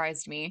 which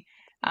surprised me.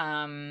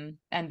 And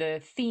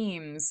the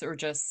themes are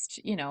just,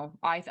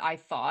 I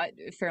thought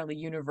fairly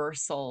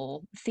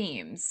universal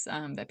themes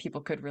that people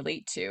could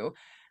relate to.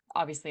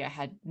 Obviously, I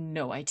had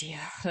no idea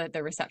that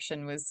the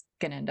reception was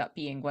going to end up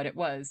being what it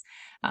was.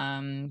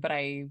 But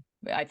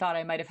I thought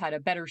I might have had a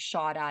better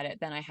shot at it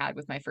than I had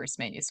with my first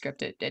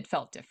manuscript. It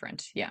felt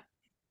different. Yeah.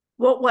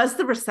 What was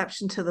the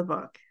reception to the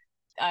book?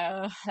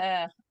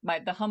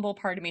 The humble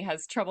part of me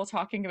has trouble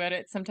talking about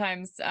it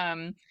sometimes.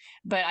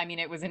 But I mean,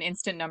 it was an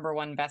instant number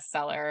one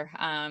bestseller.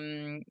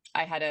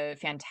 I had a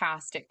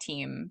fantastic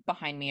team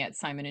behind me at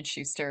Simon and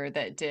Schuster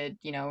that did,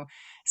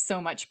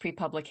 so much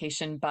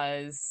pre-publication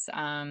buzz.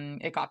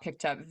 It got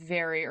picked up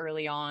very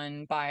early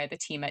on by the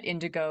team at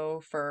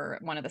Indigo for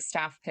one of the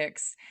staff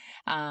picks,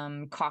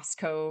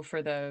 Costco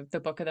for the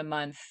book of the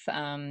month.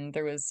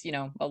 There was,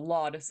 a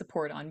lot of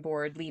support on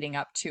board leading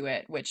up to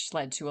it, which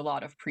led to a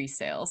lot of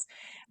pre-sales,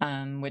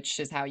 which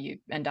is how you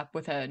end up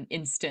with an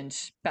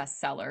instant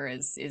bestseller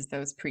is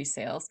those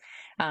pre-sales.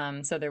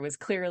 So there was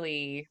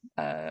clearly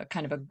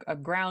kind of a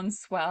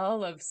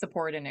groundswell of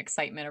support and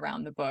excitement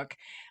around the book.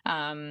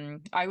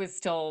 I was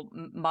still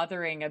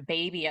mothering a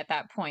baby at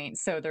that point,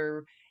 so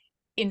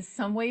in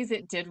some ways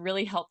it did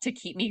really help to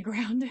keep me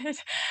grounded,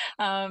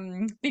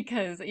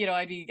 because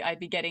I'd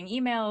be getting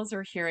emails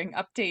or hearing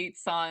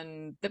updates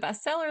on the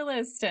bestseller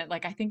list, and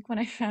like I think when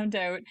I found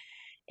out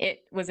it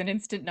was an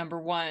instant number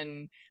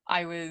one,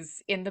 I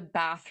was in the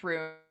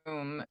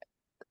bathroom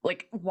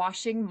like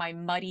washing my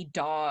muddy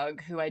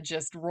dog who had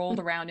just rolled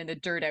around in the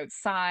dirt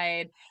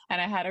outside,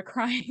 and I had a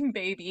crying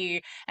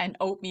baby and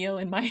oatmeal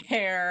in my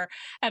hair,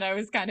 and I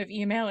was kind of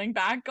emailing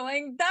back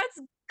going,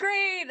 "That's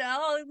great.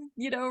 I'll,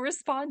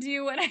 respond to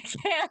you when I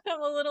can.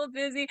 I'm a little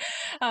busy."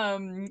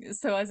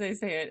 So as I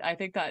say it, I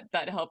think that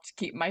that helped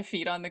keep my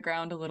feet on the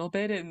ground a little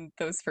bit in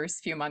those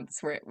first few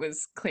months where it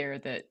was clear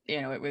that,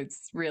 it was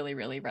really,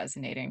 really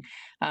resonating.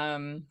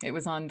 It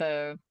was on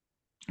the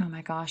Oh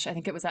my gosh, I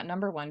think it was at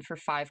number 1 for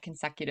 5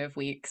 consecutive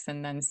weeks,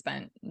 and then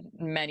spent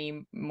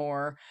many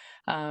more,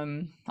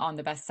 on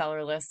the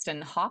bestseller list,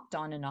 and hopped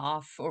on and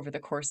off over the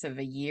course of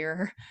a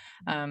year.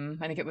 I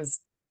think it was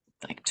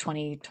like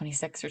 20,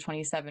 26, or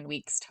 27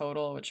 weeks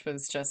total, which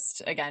was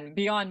just, again,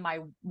 beyond my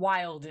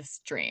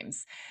wildest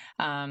dreams.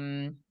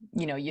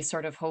 You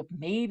sort of hope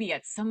maybe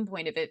at some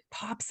point if it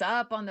pops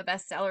up on the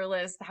bestseller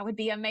list, that would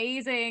be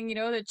amazing,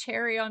 the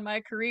cherry on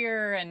my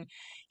career. And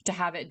to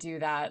have it do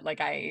that, like,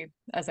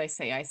 as I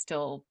say, I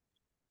still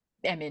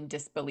am in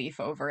disbelief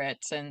over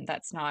it. And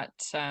that's not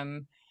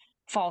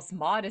false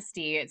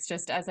modesty. It's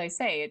just, as I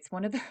say, it's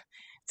one of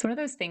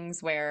those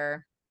things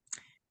where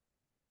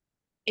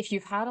if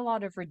you've had a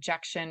lot of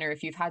rejection, or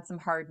if you've had some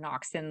hard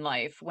knocks in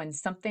life, when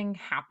something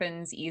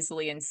happens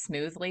easily and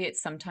smoothly, it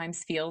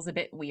sometimes feels a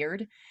bit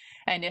weird.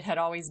 And it had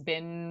always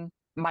been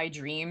my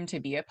dream to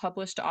be a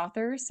published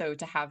author. So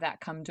to have that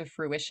come to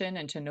fruition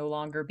and to no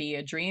longer be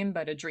a dream,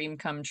 but a dream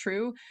come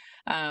true,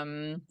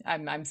 I'm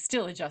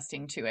still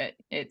adjusting to it.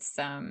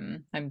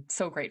 I'm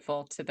so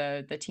grateful to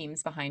the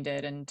teams behind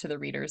it and to the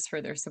readers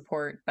for their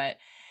support. But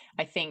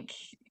I think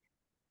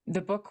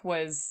the book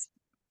was,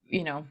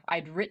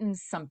 I'd written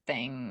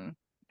something,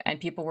 and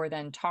people were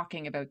then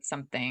talking about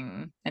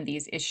something and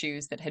these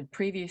issues that had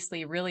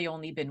previously really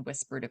only been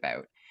whispered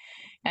about.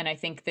 And I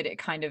think that it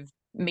kind of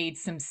made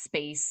some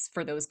space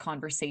for those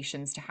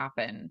conversations to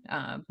happen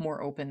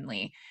more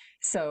openly.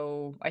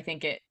 So I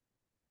think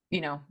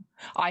you know,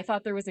 I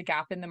thought there was a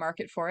gap in the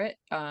market for it.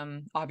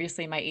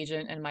 Obviously, my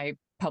agent and my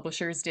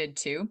publishers did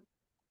too.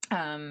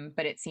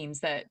 But it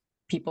seems that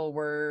people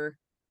were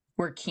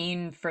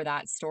keen for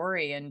that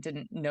story and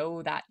didn't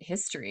know that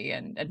history,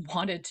 and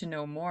wanted to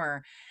know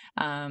more.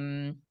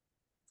 Um,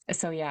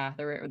 so yeah,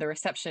 the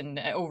reception,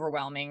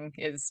 overwhelming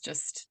is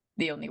just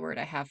the only word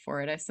I have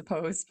for it, I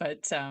suppose.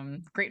 But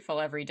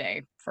grateful every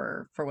day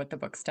for what the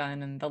book's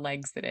done and the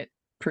legs that it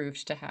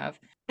proved to have.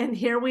 And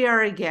here we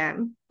are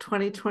again,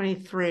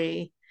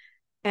 2023,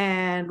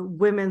 and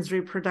women's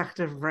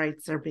reproductive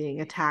rights are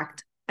being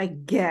attacked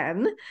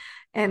again.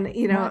 And,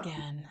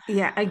 Again.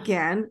 yeah,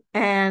 again.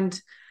 And,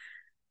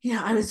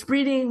 I was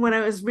reading when I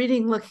was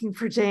reading Looking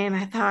for Jane,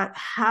 I thought,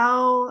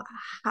 how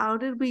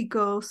did we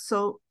go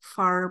so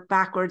far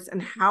backwards,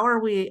 and how are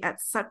we at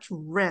such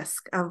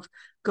risk of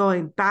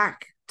going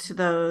back to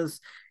those,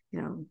 you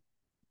know,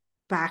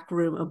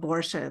 backroom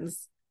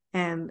abortions,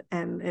 and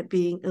it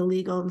being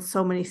illegal in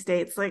so many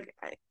states? Like,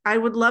 I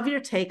would love your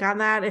take on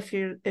that. If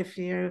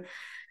you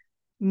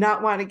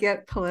not want to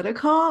get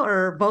political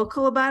or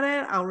vocal about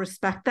it, I'll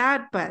respect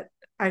that. But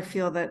I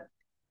feel that,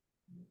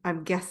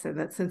 I'm guessing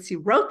that since you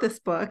wrote this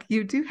book,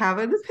 you do have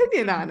an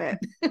opinion on it.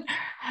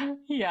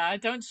 Yeah,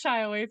 don't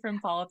shy away from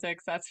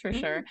politics, that's for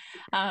sure.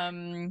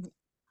 Um,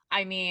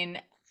 I mean,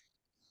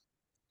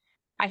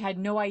 I had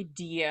no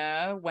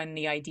idea when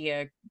the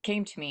idea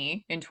came to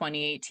me in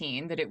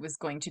 2018 that it was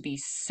going to be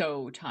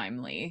so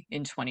timely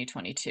in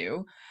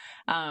 2022.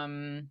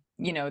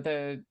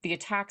 The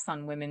attacks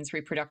on women's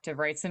reproductive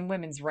rights and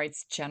women's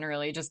rights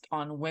generally, just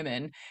on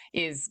women,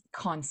 is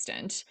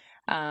constant.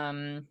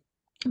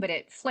 But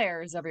it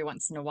flares every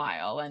once in a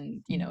while,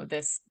 and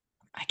this,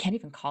 I can't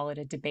even call it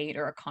a debate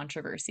or a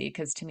controversy,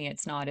 because to me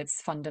it's not.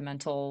 It's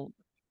fundamental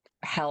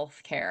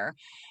health care.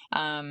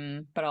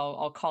 But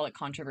I'll call it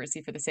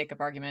controversy for the sake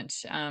of argument.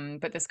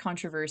 But this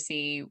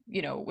controversy,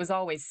 was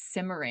always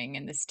simmering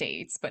in the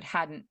States, but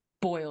hadn't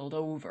boiled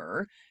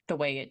over the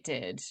way it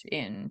did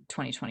in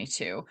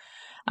 2022.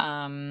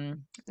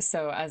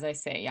 So as I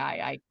say,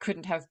 I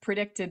couldn't have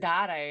predicted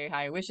that.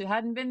 I wish it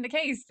hadn't been the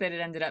case that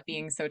it ended up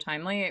being so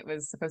timely. It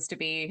was supposed to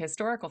be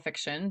historical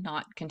fiction,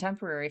 not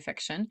contemporary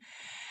fiction,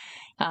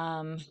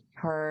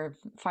 or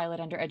file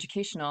it under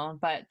educational.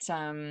 But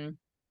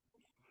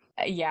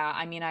yeah,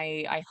 I mean,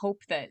 I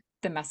hope that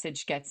the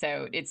message gets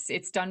out.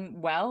 It's done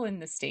well in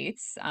the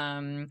States.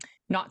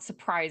 Not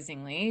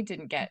surprisingly,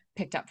 didn't get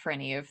picked up for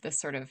any of the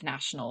sort of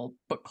national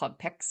book club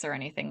picks or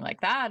anything like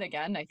that.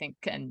 Again, I think,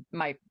 and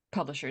my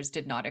publishers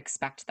did not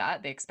expect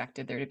that. They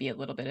expected there to be a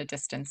little bit of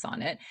distance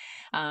on it.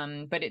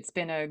 But it's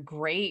been a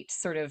great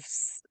sort of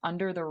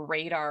under the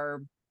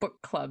radar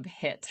book club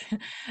hit.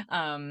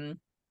 A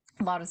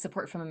lot of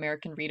support from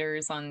American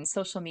readers on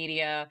social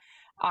media.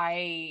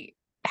 I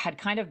had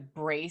kind of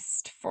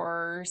braced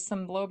for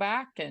some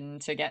blowback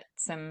and to get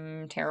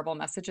some terrible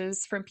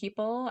messages from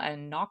people,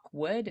 and knock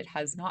wood, it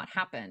has not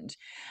happened.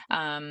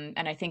 And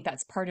I think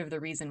that's part of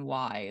the reason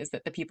why, is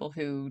that the people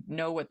who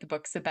know what the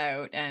book's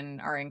about and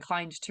are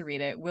inclined to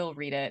read it will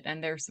read it,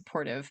 and they're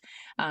supportive.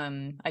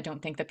 I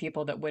don't think the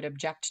people that would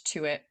object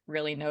to it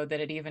really know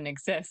that it even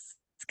exists.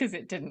 because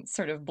it didn't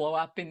sort of blow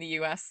up in the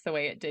US the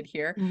way it did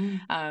here.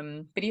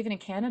 Mhm. But even in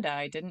Canada,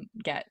 I didn't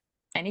get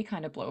any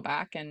kind of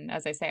blowback. And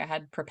as I say, I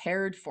had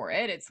prepared for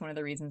it. It's one of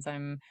the reasons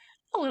I'm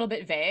a little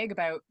bit vague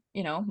about,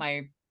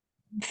 my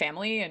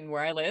family and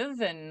where I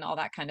live and all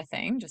that kind of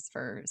thing, just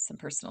for some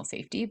personal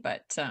safety.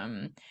 But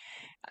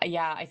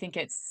yeah, I think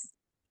it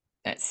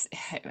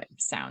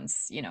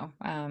sounds,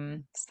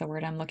 it's the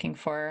word I'm looking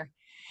for.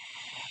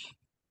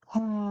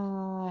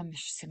 I'm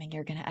assuming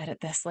you're going to edit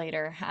this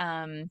later.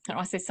 I don't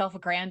want to say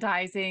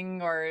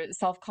self-aggrandizing or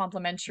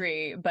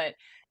self-complimentary, but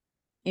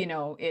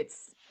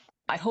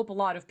I hope a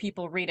lot of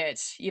people read it,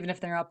 even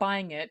if they're not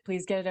buying it.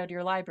 Please get it out of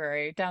your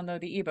library, download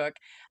the ebook,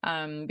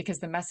 because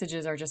the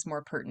messages are just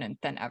more pertinent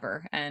than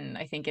ever. And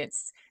I think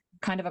it's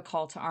kind of a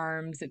call to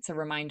arms. It's a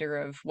reminder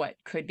of what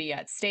could be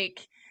at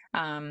stake.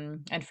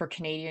 And for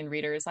Canadian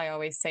readers, I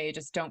always say,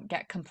 just don't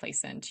get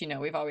complacent.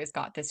 We've always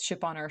got this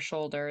chip on our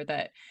shoulder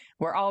that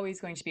we're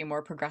always going to be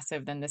more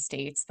progressive than the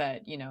States,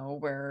 that,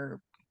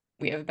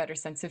 we have a better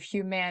sense of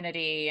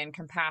humanity and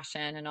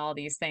compassion and all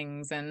these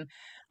things. And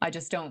I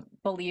just don't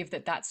believe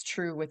that that's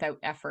true without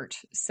effort.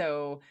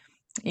 So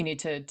you need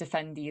to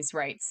defend these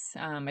rights.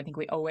 I think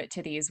we owe it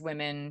to these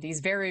women, these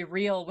very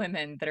real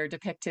women that are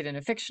depicted in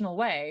a fictional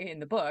way in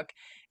the book.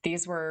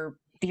 These were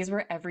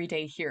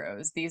everyday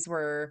heroes. These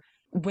were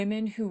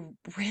women who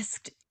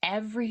risked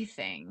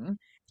everything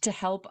to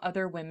help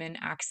other women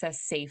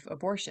access safe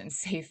abortion,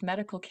 safe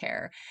medical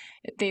care.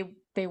 They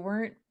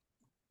weren't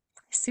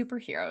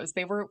superheroes.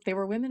 They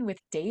were women with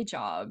day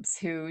jobs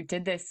who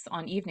did this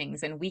on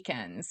evenings and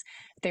weekends.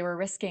 They were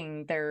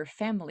risking their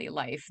family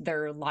life,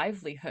 their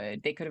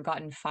livelihood. They could have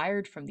gotten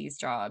fired from these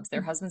jobs.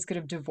 Their husbands could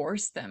have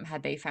divorced them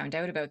had they found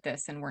out about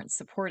this and weren't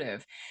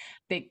supportive.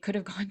 They could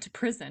have gone to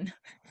prison.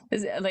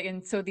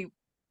 And so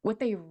what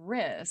they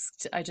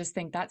risked, I just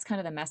think that's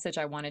kind of the message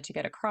I wanted to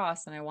get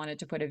across, and I wanted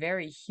to put a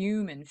very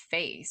human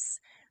face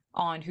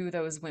on who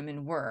those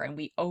women were, and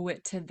we owe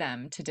it to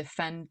them to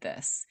defend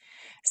this.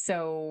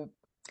 So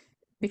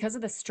because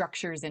of the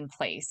structures in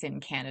place in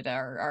Canada,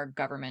 our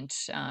government,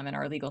 and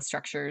our legal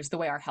structures, the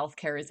way our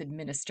healthcare is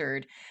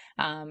administered,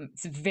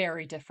 it's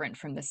very different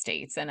from the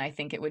States. And I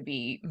think it would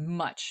be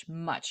much,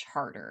 much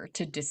harder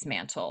to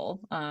dismantle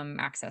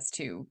access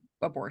to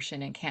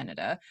abortion in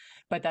Canada.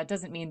 But that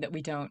doesn't mean that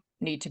we don't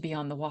need to be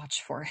on the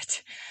watch for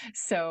it.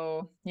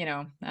 So,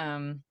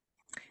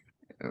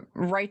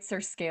 rights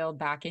are scaled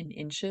back in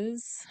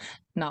inches,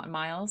 not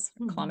miles,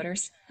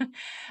 kilometers.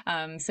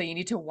 So you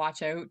need to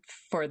watch out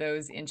for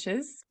those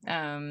inches.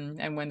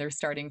 And when they're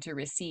starting to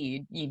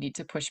recede, you need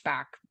to push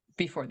back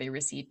before they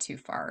recede too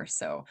far.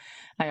 So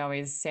I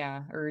always,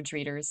 urge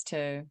readers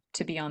to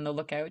be on the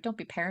lookout. Don't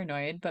be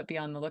paranoid, but be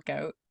on the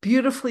lookout.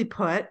 Beautifully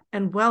put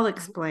and well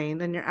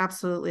explained. And you're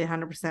absolutely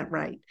 100%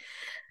 right.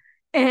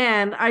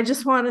 And I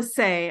just want to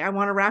say, I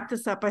want to wrap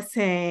this up by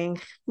saying,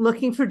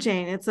 Looking for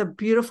Jane, it's a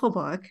beautiful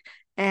book.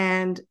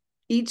 And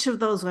each of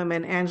those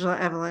women, Angela,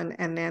 Evelyn,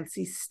 and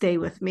Nancy, stay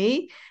with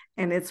me.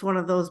 And it's one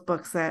of those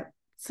books that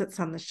sits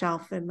on the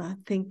shelf and I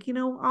think,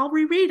 I'll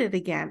reread it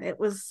again. It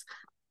was,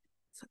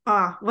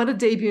 what a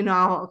debut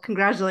novel.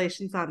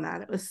 Congratulations on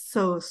that. It was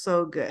so,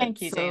 so good.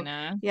 Thank you,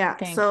 Dana. Yeah.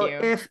 Thank so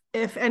you.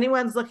 if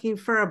anyone's looking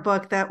for a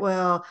book that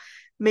will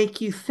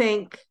make you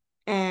think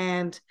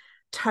and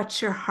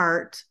touch your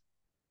heart,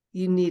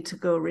 you need to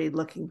go read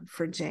Looking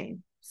for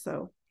Jane.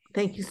 So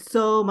thank you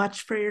so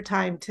much for your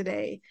time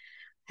today,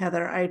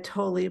 Heather. I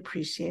totally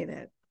appreciate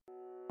it.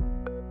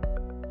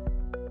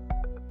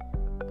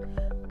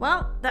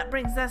 Well, that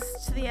brings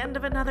us to the end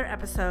of another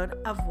episode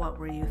of What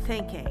Were You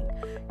Thinking?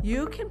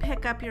 You can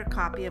pick up your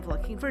copy of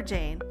Looking for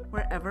Jane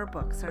wherever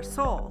books are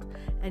sold.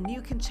 And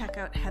you can check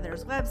out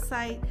Heather's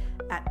website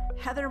at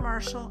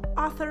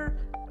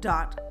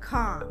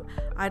heathermarshallauthor.com.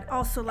 I'd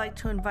also like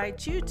to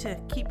invite you to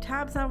keep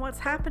tabs on what's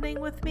happening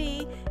with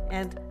me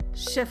and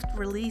Shift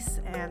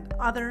Release and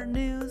other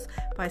news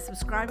by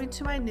subscribing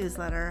to my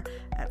newsletter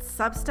at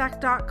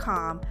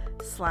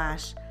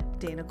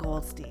substack.com/Dana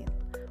Goldstein.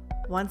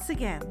 Once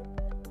again,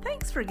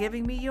 thanks for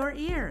giving me your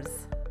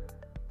ears.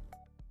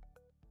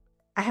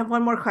 I have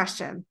one more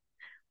question.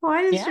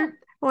 Why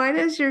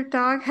does your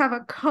dog have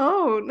a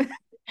cone?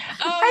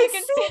 I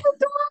see the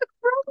dog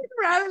rolling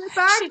around in the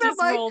back. She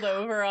just rolled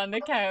over on the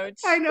couch.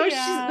 I know,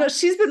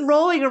 she's been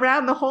rolling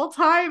around the whole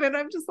time, and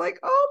I'm just like,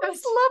 oh,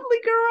 this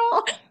lovely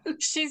girl.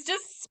 She's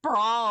just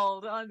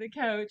sprawled on the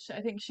couch.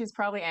 I think she's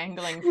probably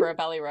angling for a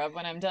belly rub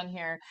when I'm done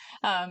here.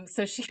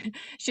 So she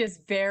has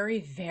very,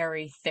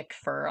 very thick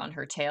fur on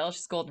her tail.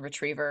 She's a golden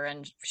retriever,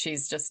 and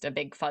she's just a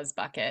big fuzz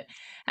bucket.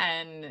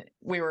 And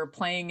we were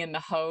playing in the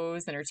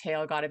hose, and her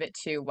tail got a bit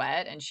too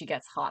wet, and she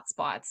gets hot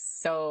spots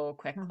so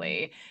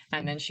quickly.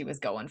 And then she was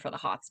going for the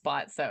hot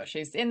spot. So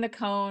she's in the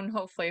cone,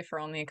 hopefully for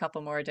only a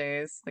couple more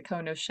days, the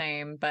cone of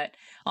shame. But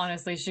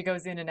honestly, she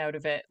goes in and out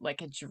of it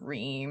like a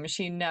dream.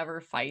 She never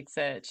fights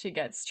it. She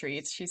gets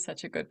treats. She's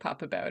such a good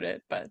pup about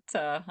it. But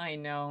I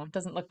know, it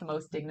doesn't look the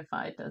most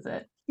dignified, does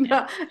it?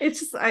 Yeah, it's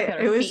just,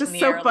 it was just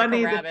so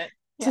funny to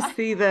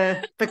see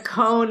the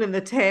cone and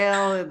the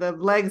tail and the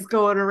legs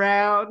going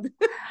around.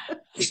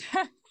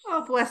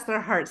 Oh, bless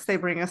their hearts. They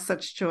bring us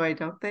such joy,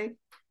 don't they?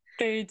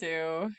 They do.